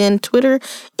on LinkedIn, Twitter,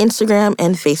 Instagram,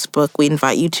 and Facebook. We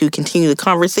invite you to continue the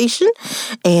conversation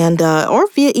and or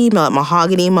via email at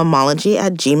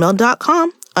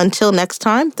mahoganymomology@gmail.com. Until next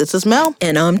time, this is Mel.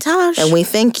 And I'm Tosh. And we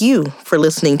thank you for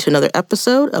listening to another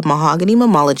episode of Mahogany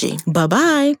Momology.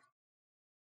 Bye-bye.